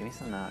nog at? Give me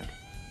some nog.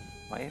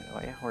 Why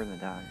are you hoarding the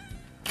dog?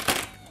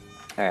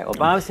 All right, well,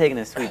 Bob's taking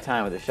a sweet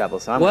time with the shuffle,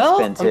 so I'm Well,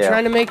 gonna spin I'm too,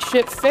 trying to make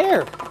shit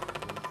fair.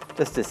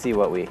 just to see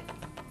what we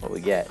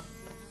get.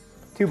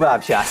 2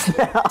 Bob shots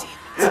now.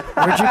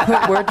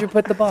 Where'd you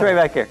put the ball? It's right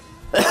back here.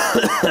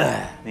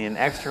 Need an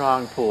extra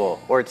long pool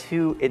or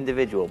 2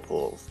 individual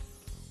pools.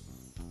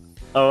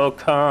 Oh,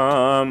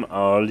 come,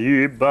 all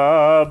ye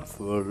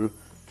Bobful,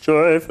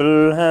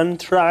 joyful and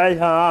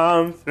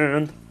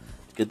triumphant.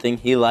 Good thing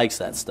he likes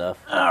that stuff.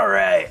 All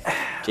right.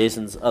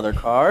 Jason's other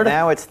card.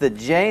 Now it's the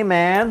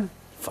J-Man.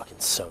 Fucking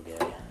so gay.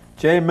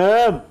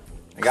 J-Man.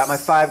 I got my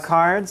 5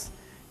 cards,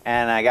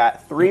 and I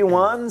got 3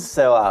 ones,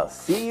 so I'll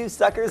see you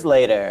suckers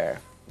later.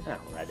 I'll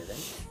write it in.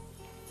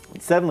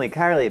 And suddenly,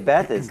 Carly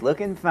Beth is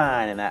looking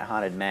fine in that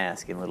haunted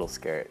mask and little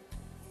skirt.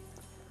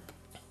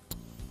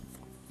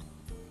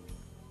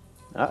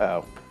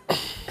 Uh-oh.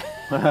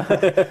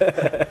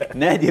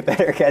 Ned, you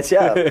better catch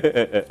up.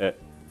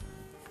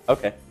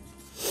 Okay.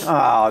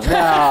 Oh, no.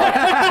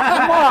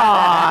 Come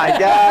on,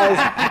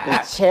 guys.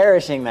 Just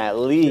cherishing that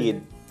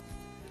lead.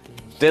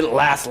 Didn't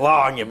last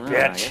long, you No, I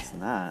guess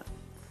not.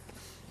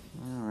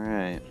 All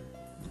right.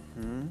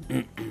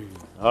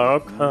 Oh,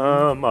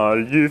 come, all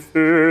ye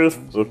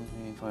faithful.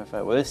 3, 4,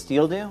 5. What does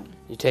steel do?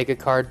 You take a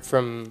card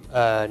from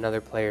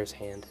another player's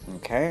hand.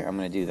 Okay, I'm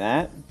going to do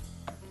that.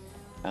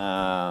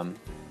 I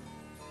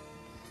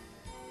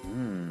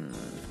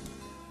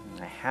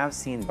have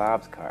seen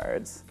Bob's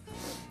cards.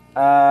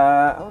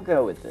 I'll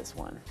go with this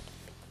one.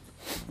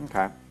 Okay.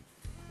 How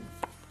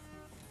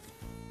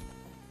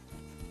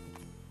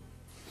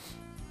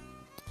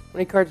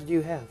many cards do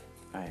you have?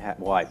 I had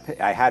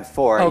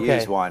 4. Okay. I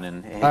used one,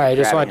 and All right, I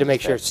just wanted to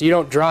make sure. So you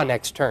don't draw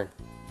next turn.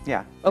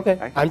 Yeah. Okay.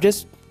 Okay. I'm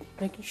just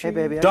making sure. Hey,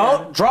 baby. I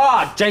got Don't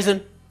draw, Jason.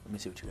 Let me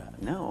see what you got.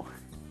 it. No.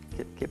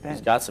 Get back.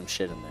 He's got some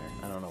shit in there.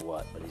 I don't know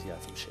what, but he's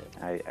got some shit.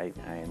 I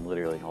am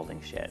literally holding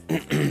shit.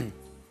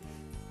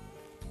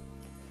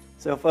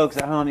 So, folks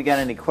at home, you got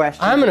any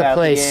questions? I'm gonna about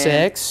play the game?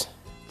 6.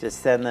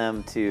 Just send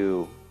them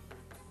to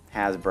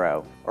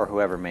Hasbro or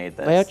whoever made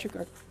this. Lay out your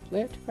cards.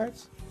 Lay out your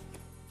cards.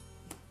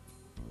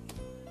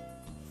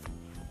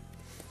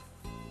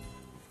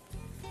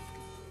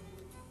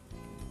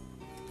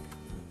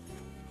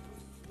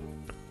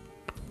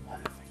 How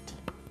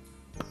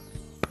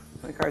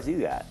many cards you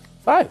got?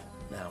 5.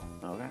 Now,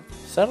 Okay.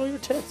 settle your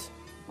tits.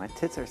 My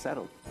tits are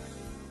settled.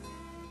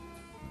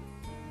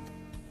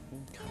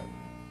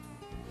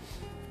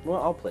 Well,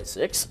 I'll play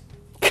 6.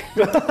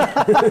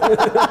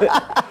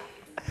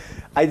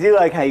 I do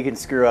like how you can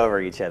screw over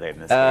each other in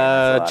this game. It's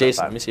a lot of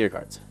Jason, fun. let me see your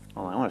cards.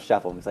 Hold on, I want to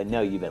shuffle them because I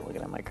know you've been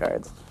looking at my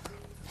cards.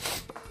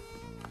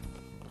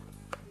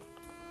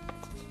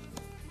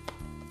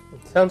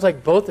 Sounds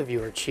like both of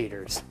you are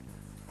cheaters.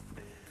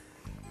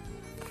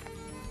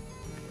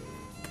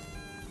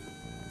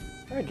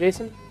 All right,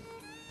 Jason.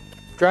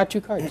 Draw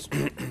 2 cards.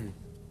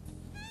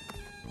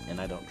 And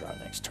I don't draw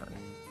next turn.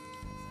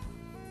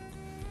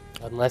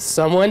 Unless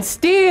someone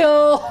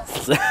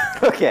steals.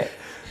 Okay,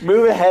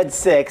 move ahead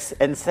 6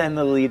 and send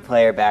the lead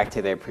player back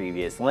to their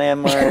previous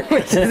landmark.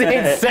 Which is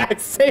the exact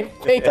same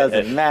thing.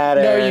 Doesn't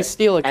matter. No, you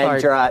steal a And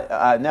card.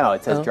 draw. No,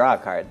 it says Oh. draw a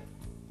card.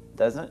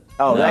 Doesn't it?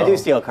 Oh, No. I do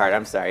steal a card.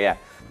 I'm sorry. Yeah,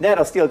 Ned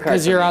will steal a card.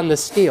 Because you're on the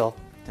steal.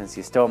 Since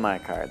you stole my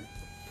card.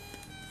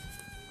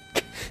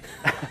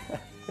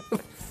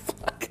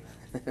 Fuck.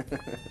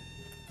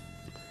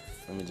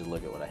 Let me just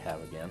look at what I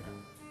have again.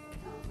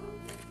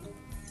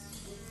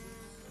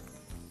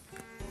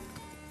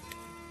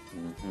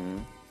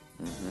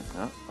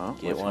 Oh,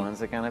 Get which one.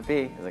 one's it gonna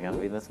be? Is it gonna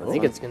be this one? I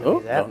think it's going to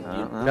be that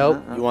one. no,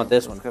 Nope. You want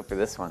this Let's one? go for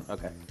this one.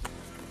 Okay.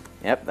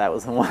 Yep, that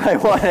was the one I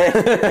wanted.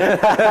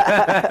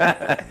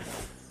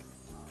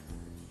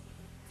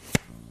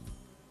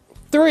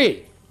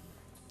 3.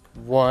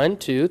 1,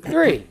 2,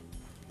 3.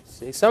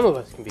 See, some of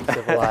us can be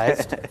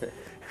civilized.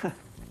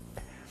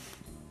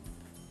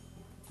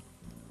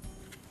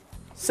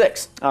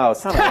 6. Oh,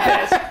 son of a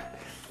bitch.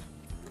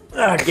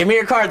 Give me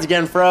your cards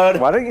again, Frode.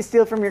 Why don't you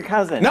steal from your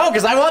cousin? No,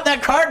 because I want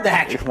that card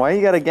back. Why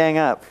you gotta gang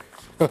up?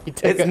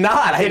 It's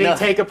not. Did he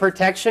take a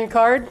protection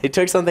card? He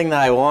took something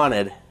that I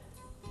wanted.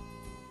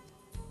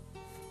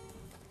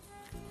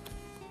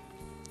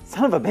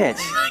 Son of a bitch.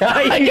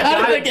 I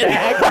got it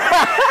again.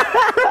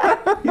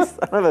 You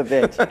son of a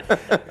bitch.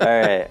 All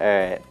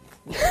right.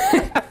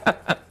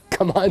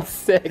 Come on,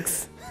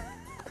 6.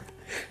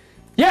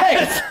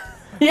 Yes!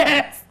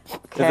 Yes!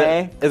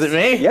 Okay. Is it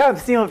me? Yeah, I'm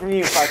stealing from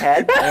you,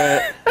 fuckhead.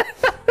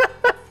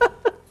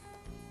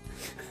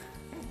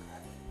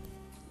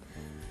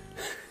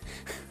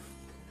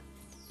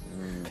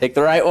 Pick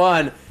the right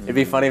one. It'd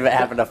be funny if it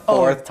happened a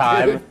fourth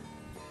time.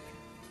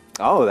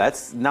 Oh,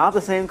 that's not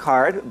the same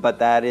card, but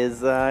that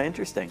is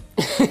interesting.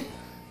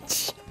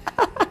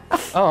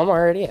 Oh, I'm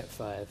already at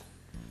 5.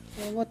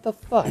 Well, what the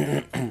fuck?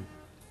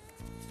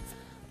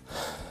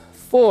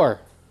 4.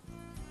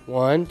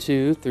 1,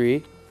 2,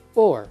 3,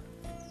 4.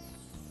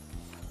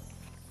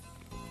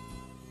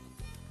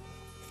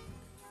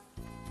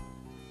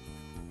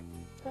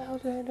 How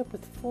did I end up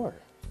with 4?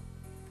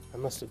 I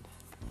must have.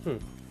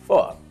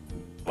 4.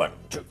 1,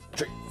 2,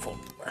 3, 4.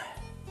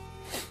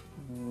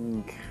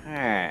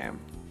 Okay.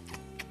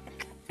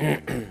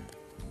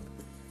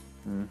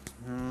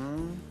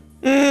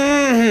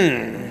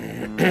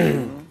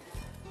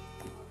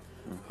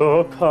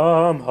 Oh,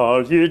 come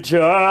all you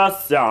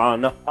just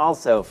son.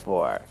 Also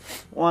 4.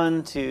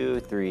 1, 2,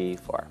 3,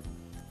 4.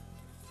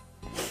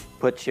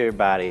 Put your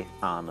body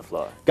on the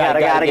floor.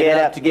 Gotta get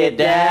up to get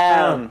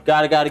down.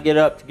 Gotta get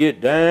up to get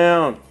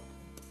down.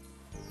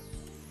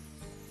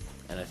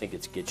 And I think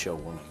it's get your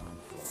woman on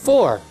the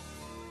floor.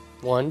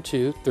 4. 1,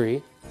 2,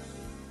 3,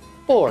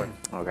 4.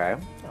 Okay.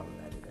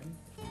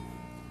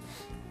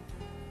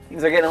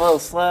 Things are getting a little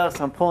slow,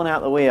 so I'm pulling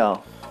out the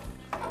wheel.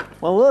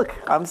 Well, look,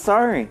 I'm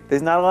sorry.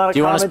 There's not a lot of Do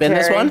you want to spin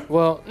this one?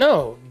 Well,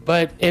 no,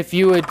 but if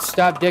you would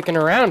stop dicking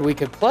around, we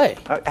could play.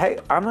 Hey,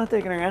 I'm not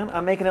dicking around.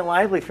 I'm making it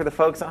lively for the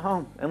folks at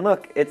home. And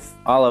look, it's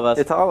All of us.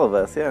 it's all of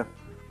us, yeah.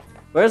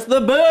 Where's the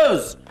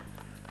booze?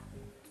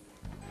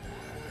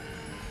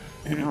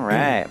 All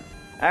right.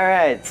 All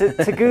right, to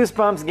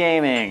Goosebumps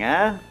Gaming,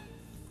 huh?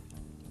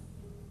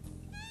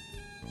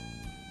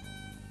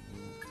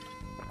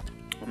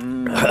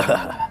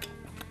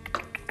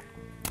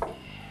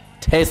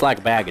 Tastes like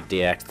a bag of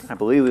dicks. I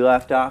believe we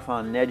left off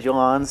on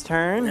Nedulon's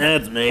turn.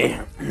 That's me.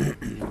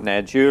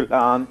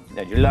 Nedulon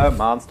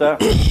monster.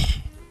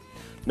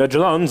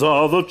 Negilons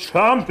are the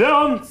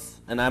champions.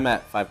 And I'm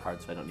at 5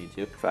 cards, so I don't need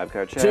to.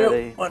 5-card 2,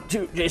 charity. 1,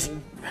 2,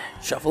 Jason.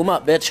 Shuffle them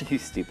up, bitch. You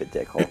stupid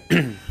dickhole.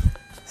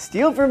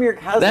 Steal from your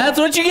cousin. That's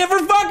what you get for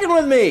fucking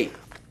with me.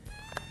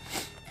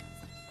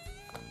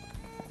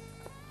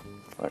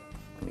 Look,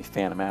 let me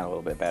fan him out a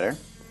little bit better.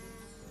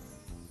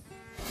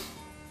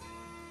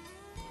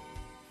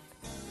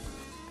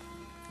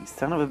 You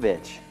son of a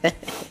bitch. All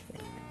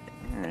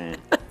right.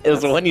 It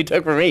was the one you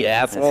took from me,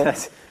 asshole.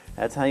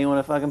 That's how you want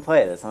to fucking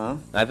play this, huh?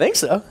 I think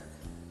so.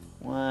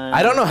 1,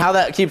 I don't know how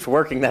that keeps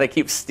working, that I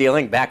keep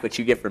stealing back what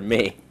you get from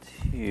me.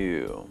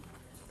 2.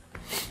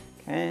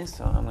 Okay,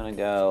 so I'm gonna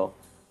go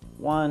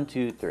 1,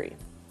 2, 3.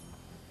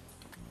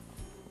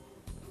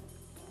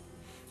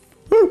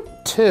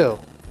 2.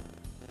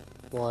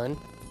 1,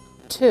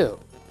 2.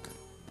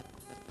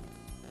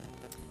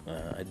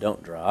 I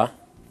don't draw.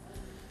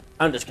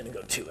 I'm just gonna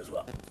go 2 as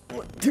well.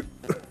 1, 2.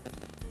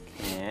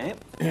 Okay.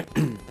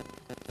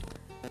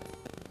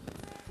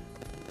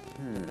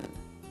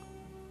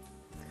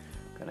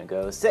 Gonna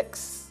go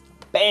 6.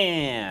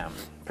 Bam!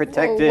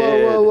 Protected.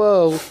 Whoa,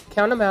 whoa, whoa.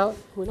 Count them out.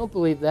 We don't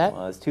believe that.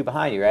 Well, there's 2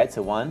 behind you, right?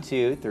 So 1,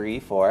 2, 3,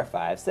 4,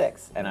 5,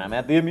 6. And I'm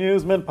at the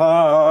amusement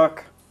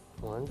park.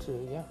 1,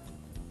 2, yeah.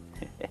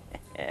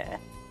 Yeah.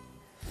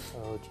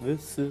 Oh,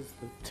 This is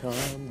the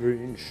Tom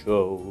Green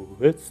Show.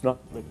 It's not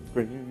the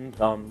Green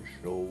Tom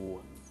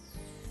Show.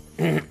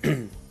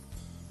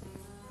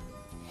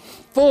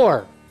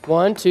 4.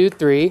 1, 2,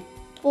 3,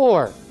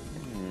 4.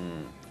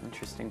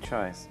 Interesting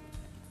choice.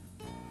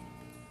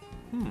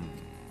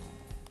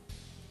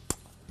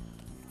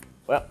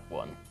 Well,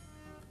 1.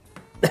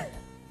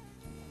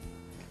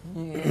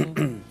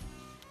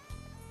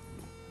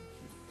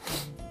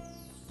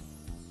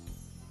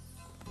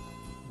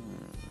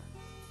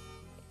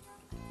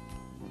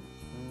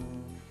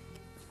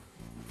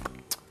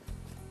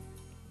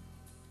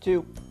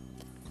 Two.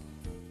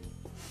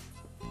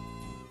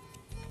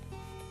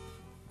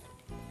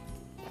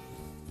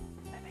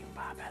 I think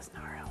Bob has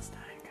an R.L. Stein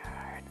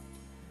card.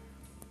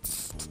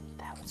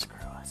 That would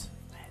screw us.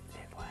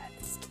 It would.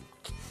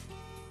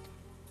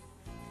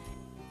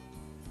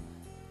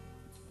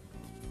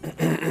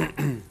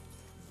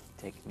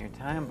 Taking your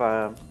time,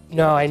 Bob.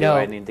 No, I know. Do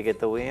I need to get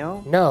the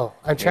wheel? No,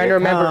 I'm trying to it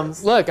remember.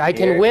 comes. Look, I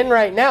can Here. win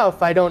right now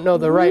if I don't know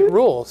the right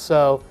rule.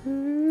 So,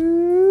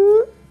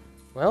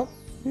 well,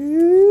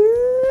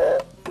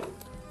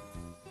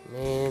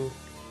 man,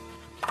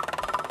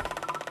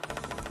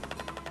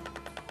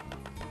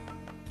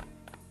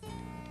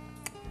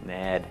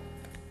 Ned.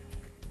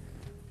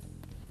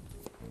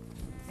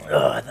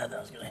 Oh, I thought that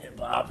was gonna hit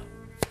Bob.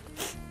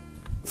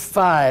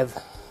 5.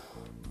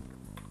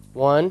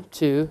 1,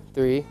 2,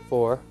 3,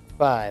 4,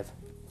 5.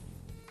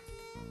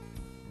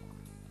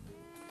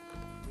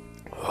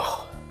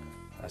 Oh,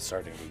 that's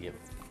starting to get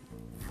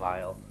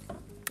vile.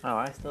 Oh,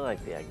 I still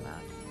like the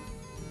eggnog.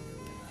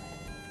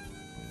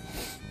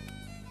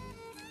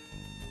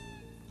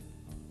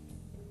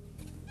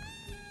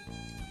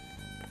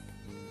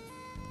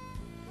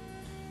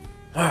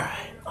 All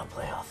right, I'll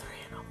play all three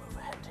and I'll move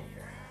ahead to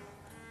here.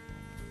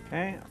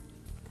 Okay.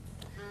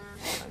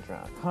 I'll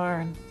draw a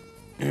card.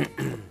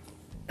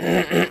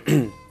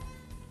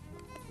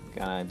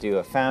 Gonna do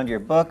a found your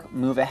book,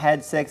 move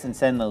ahead 6, and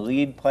send the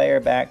lead player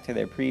back to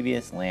their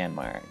previous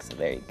landmark. So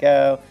there you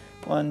go.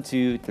 1,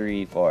 2,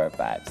 3, 4,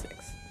 5, 6.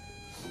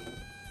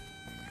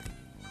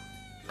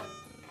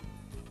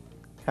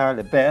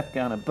 Carly Beth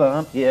gonna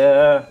bump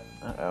ya.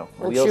 Uh-oh.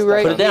 Weren't Wheels you stuck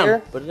right Put it down. here?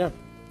 Put it down.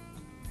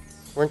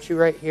 Weren't you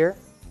right here?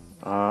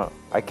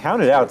 I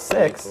counted out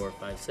 6. 3, 4,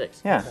 5,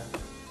 6. Yeah.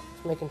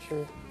 Just making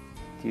sure.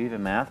 Do you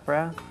even math,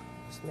 bro?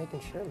 Just making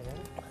sure, man.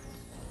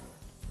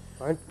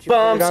 Aren't you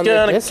Bump's on the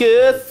gonna disc?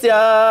 kiss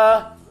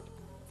ya.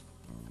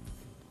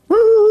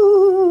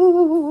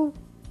 Woo.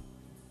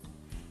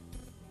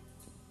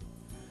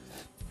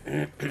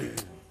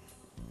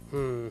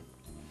 I'm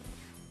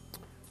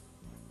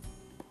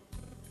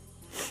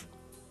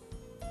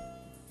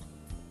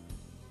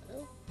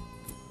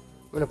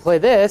gonna play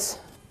this,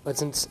 but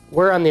since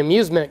we're on the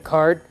amusement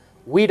card,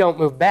 we don't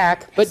move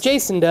back, but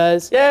Jason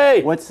does.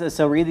 Yay!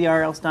 So read the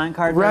R.L. Stein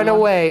card. for Run everyone.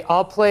 away.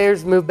 All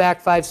players move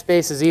back 5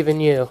 spaces, even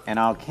you. And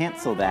I'll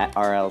cancel that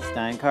R.L.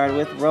 Stein card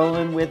with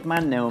Rolling with My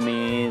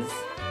Nomies.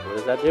 What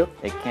does that do?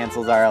 It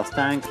cancels R.L.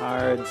 Stein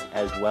cards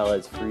as well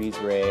as freeze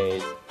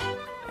raise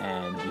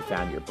and you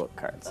found your book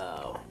cards.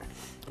 Oh,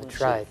 I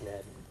tried,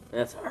 Ned.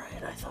 that's all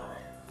right. I thought.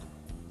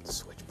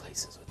 Switch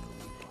places with the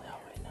lead player. Oh,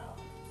 wait, no.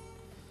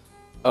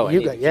 Oh, I You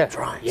need got, to yeah. keep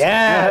drawing.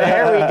 Yeah,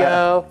 there we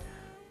go.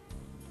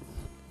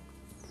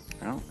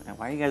 Oh, and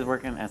why are you guys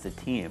working as a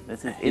team? This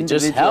is It individual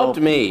just helped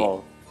me.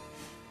 people.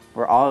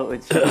 We're all,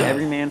 it should be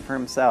every man for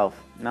himself.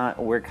 Not,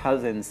 we're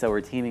cousins, so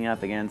we're teaming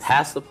up against.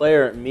 Pass the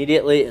player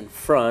immediately in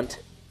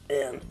front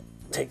and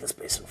take the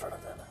space in front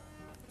of them.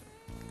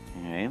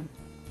 Okay.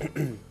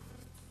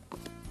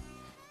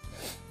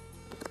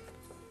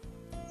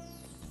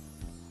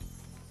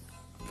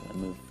 Gonna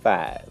move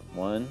 5.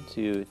 1,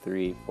 2,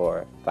 3,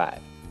 4, 5.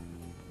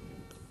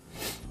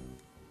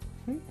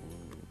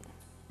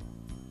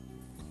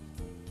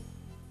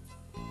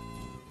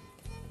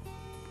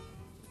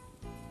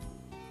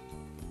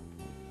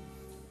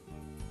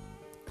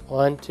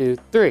 One, two,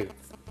 three.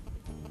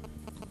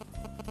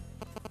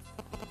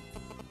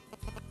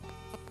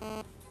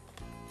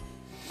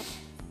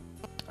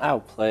 I'll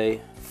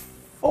play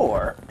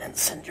 4 and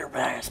send your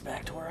ass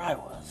back to where I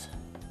was.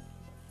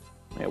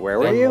 Wait, where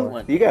were One you?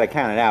 more. You gotta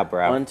count it out,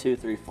 bro. 1, 2,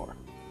 3, 4.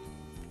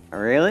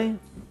 Really?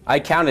 I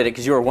counted it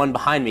because you were 1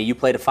 behind me. You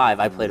played a 5.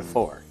 I played a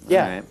 4.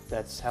 Yeah, Alright.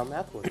 that's how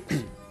math works.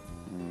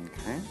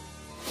 Okay.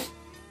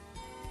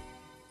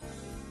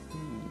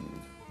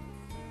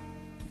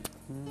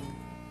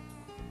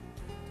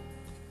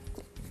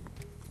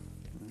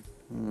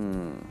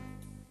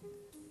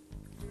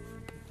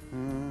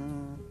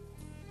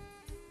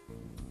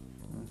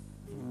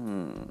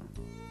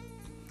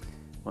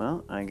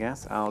 Well, I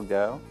guess I'll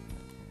go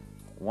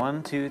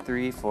 1, 2,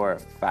 3, 4,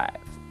 5.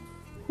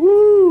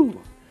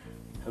 Woo!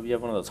 Hope you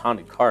have one of those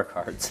haunted car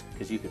cards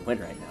because you could win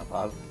right now,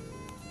 Bob.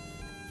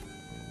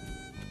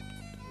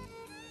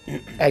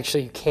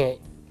 Actually, you can't.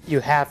 You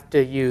have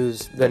to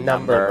use the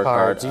number number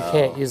cards. card, You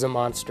can't use a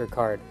monster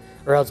card.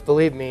 Or else,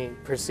 believe me,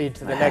 proceed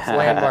to the next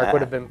landmark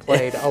would have been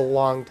played a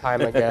long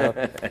time ago.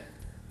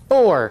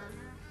 4.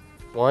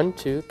 1,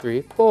 2,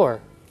 3, 4.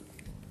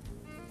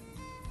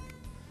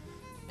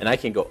 And I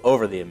can go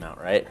over the amount,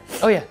 right?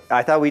 Oh, yeah.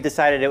 I thought we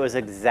decided it was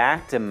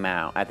exact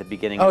amount at the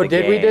beginning Oh, of the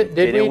did we game. did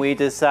Didn't we? we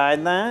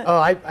decide that? Oh,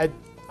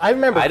 I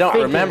remember I don't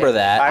thinking remember it.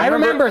 that. I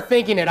remember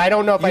thinking it. I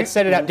don't know if I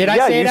said it out. Did I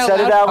yeah, say you it out said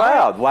loud? it out All right.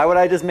 loud. Why would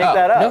I just make Oh,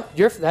 that up?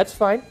 No, that's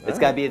fine. It's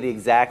got to be the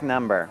exact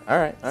number. All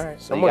right, all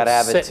right. So you Someone's got to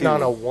have a sitting 2.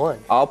 on a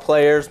 1. All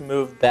players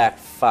move back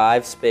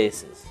 5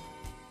 spaces.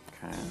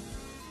 Okay.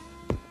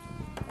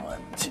 1,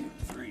 2,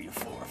 3,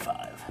 4,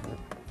 5.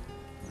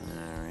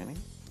 Alrighty.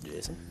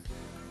 Jason?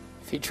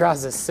 If he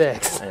draws a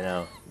 6. I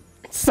know.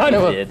 Son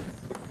of You a... did.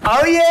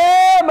 Oh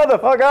yeah,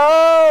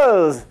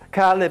 motherfuckers!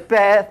 Carly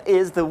Beth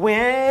is the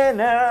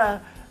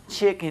winner.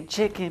 Chicken,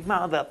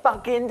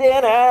 motherfucking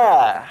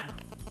dinner.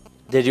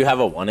 Did you have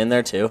a 1 in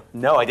there too?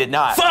 No, I did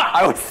not. Fuck!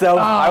 I was so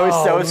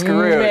Oh,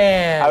 screwed.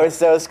 man. I was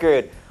so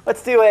screwed.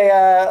 Let's do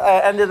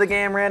a end of the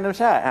game random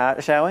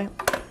shot, shall we?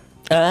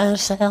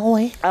 Shall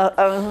we?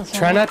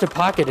 Try not to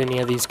pocket any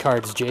of these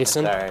cards,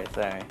 Jason.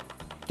 Sorry.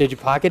 Did you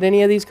pocket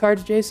any of these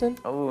cards, Jason?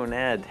 Oh,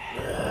 Ned.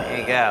 There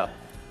you go.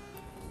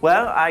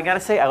 Well, I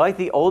gotta say, I like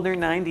the older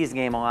 90s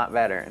game a lot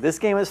better. This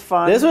game was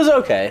fun. This was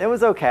okay. It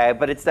was okay,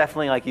 but it's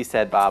definitely, like you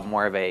said, Bob,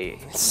 more of a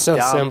So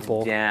dumbed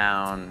simple.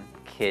 down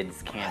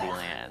kids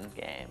Candyland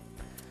game.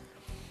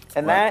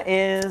 And that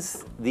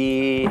is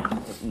the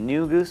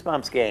new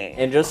Goosebumps game.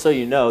 And just so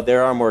you know,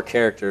 there are more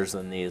characters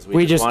than these.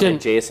 We just wanted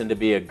didn't. Jason to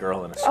be a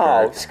girl in a skirt.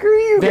 Oh, screw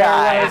you There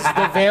guys. was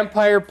the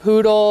vampire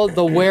poodle,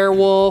 the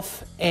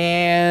werewolf,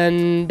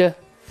 and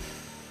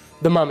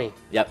the mummy.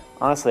 Yep.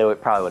 Honestly,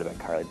 it probably would have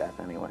been Carly Beth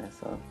anyway.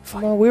 So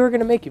Well, we were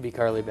gonna make you be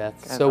Carly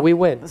Beth, so we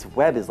win. this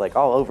web is like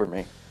all over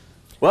me.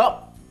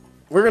 Well,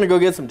 we're going to go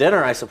get some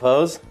dinner, I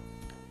suppose.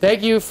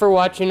 Thank you for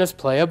watching us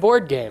play a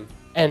board game,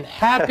 and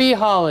happy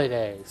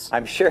holidays.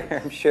 I'm sure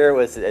it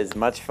was as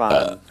much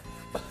fun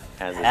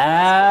as it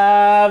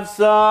Have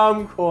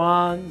some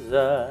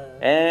Kwanzaa.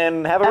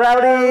 And have a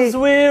As rowdy.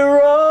 we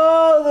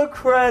roll the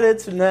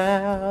credits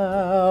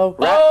now.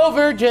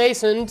 Over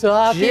Jason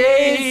talking,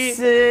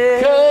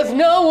 Jason. cause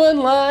no one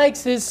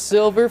likes his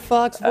silver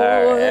fox voice.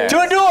 right. To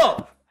a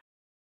duel!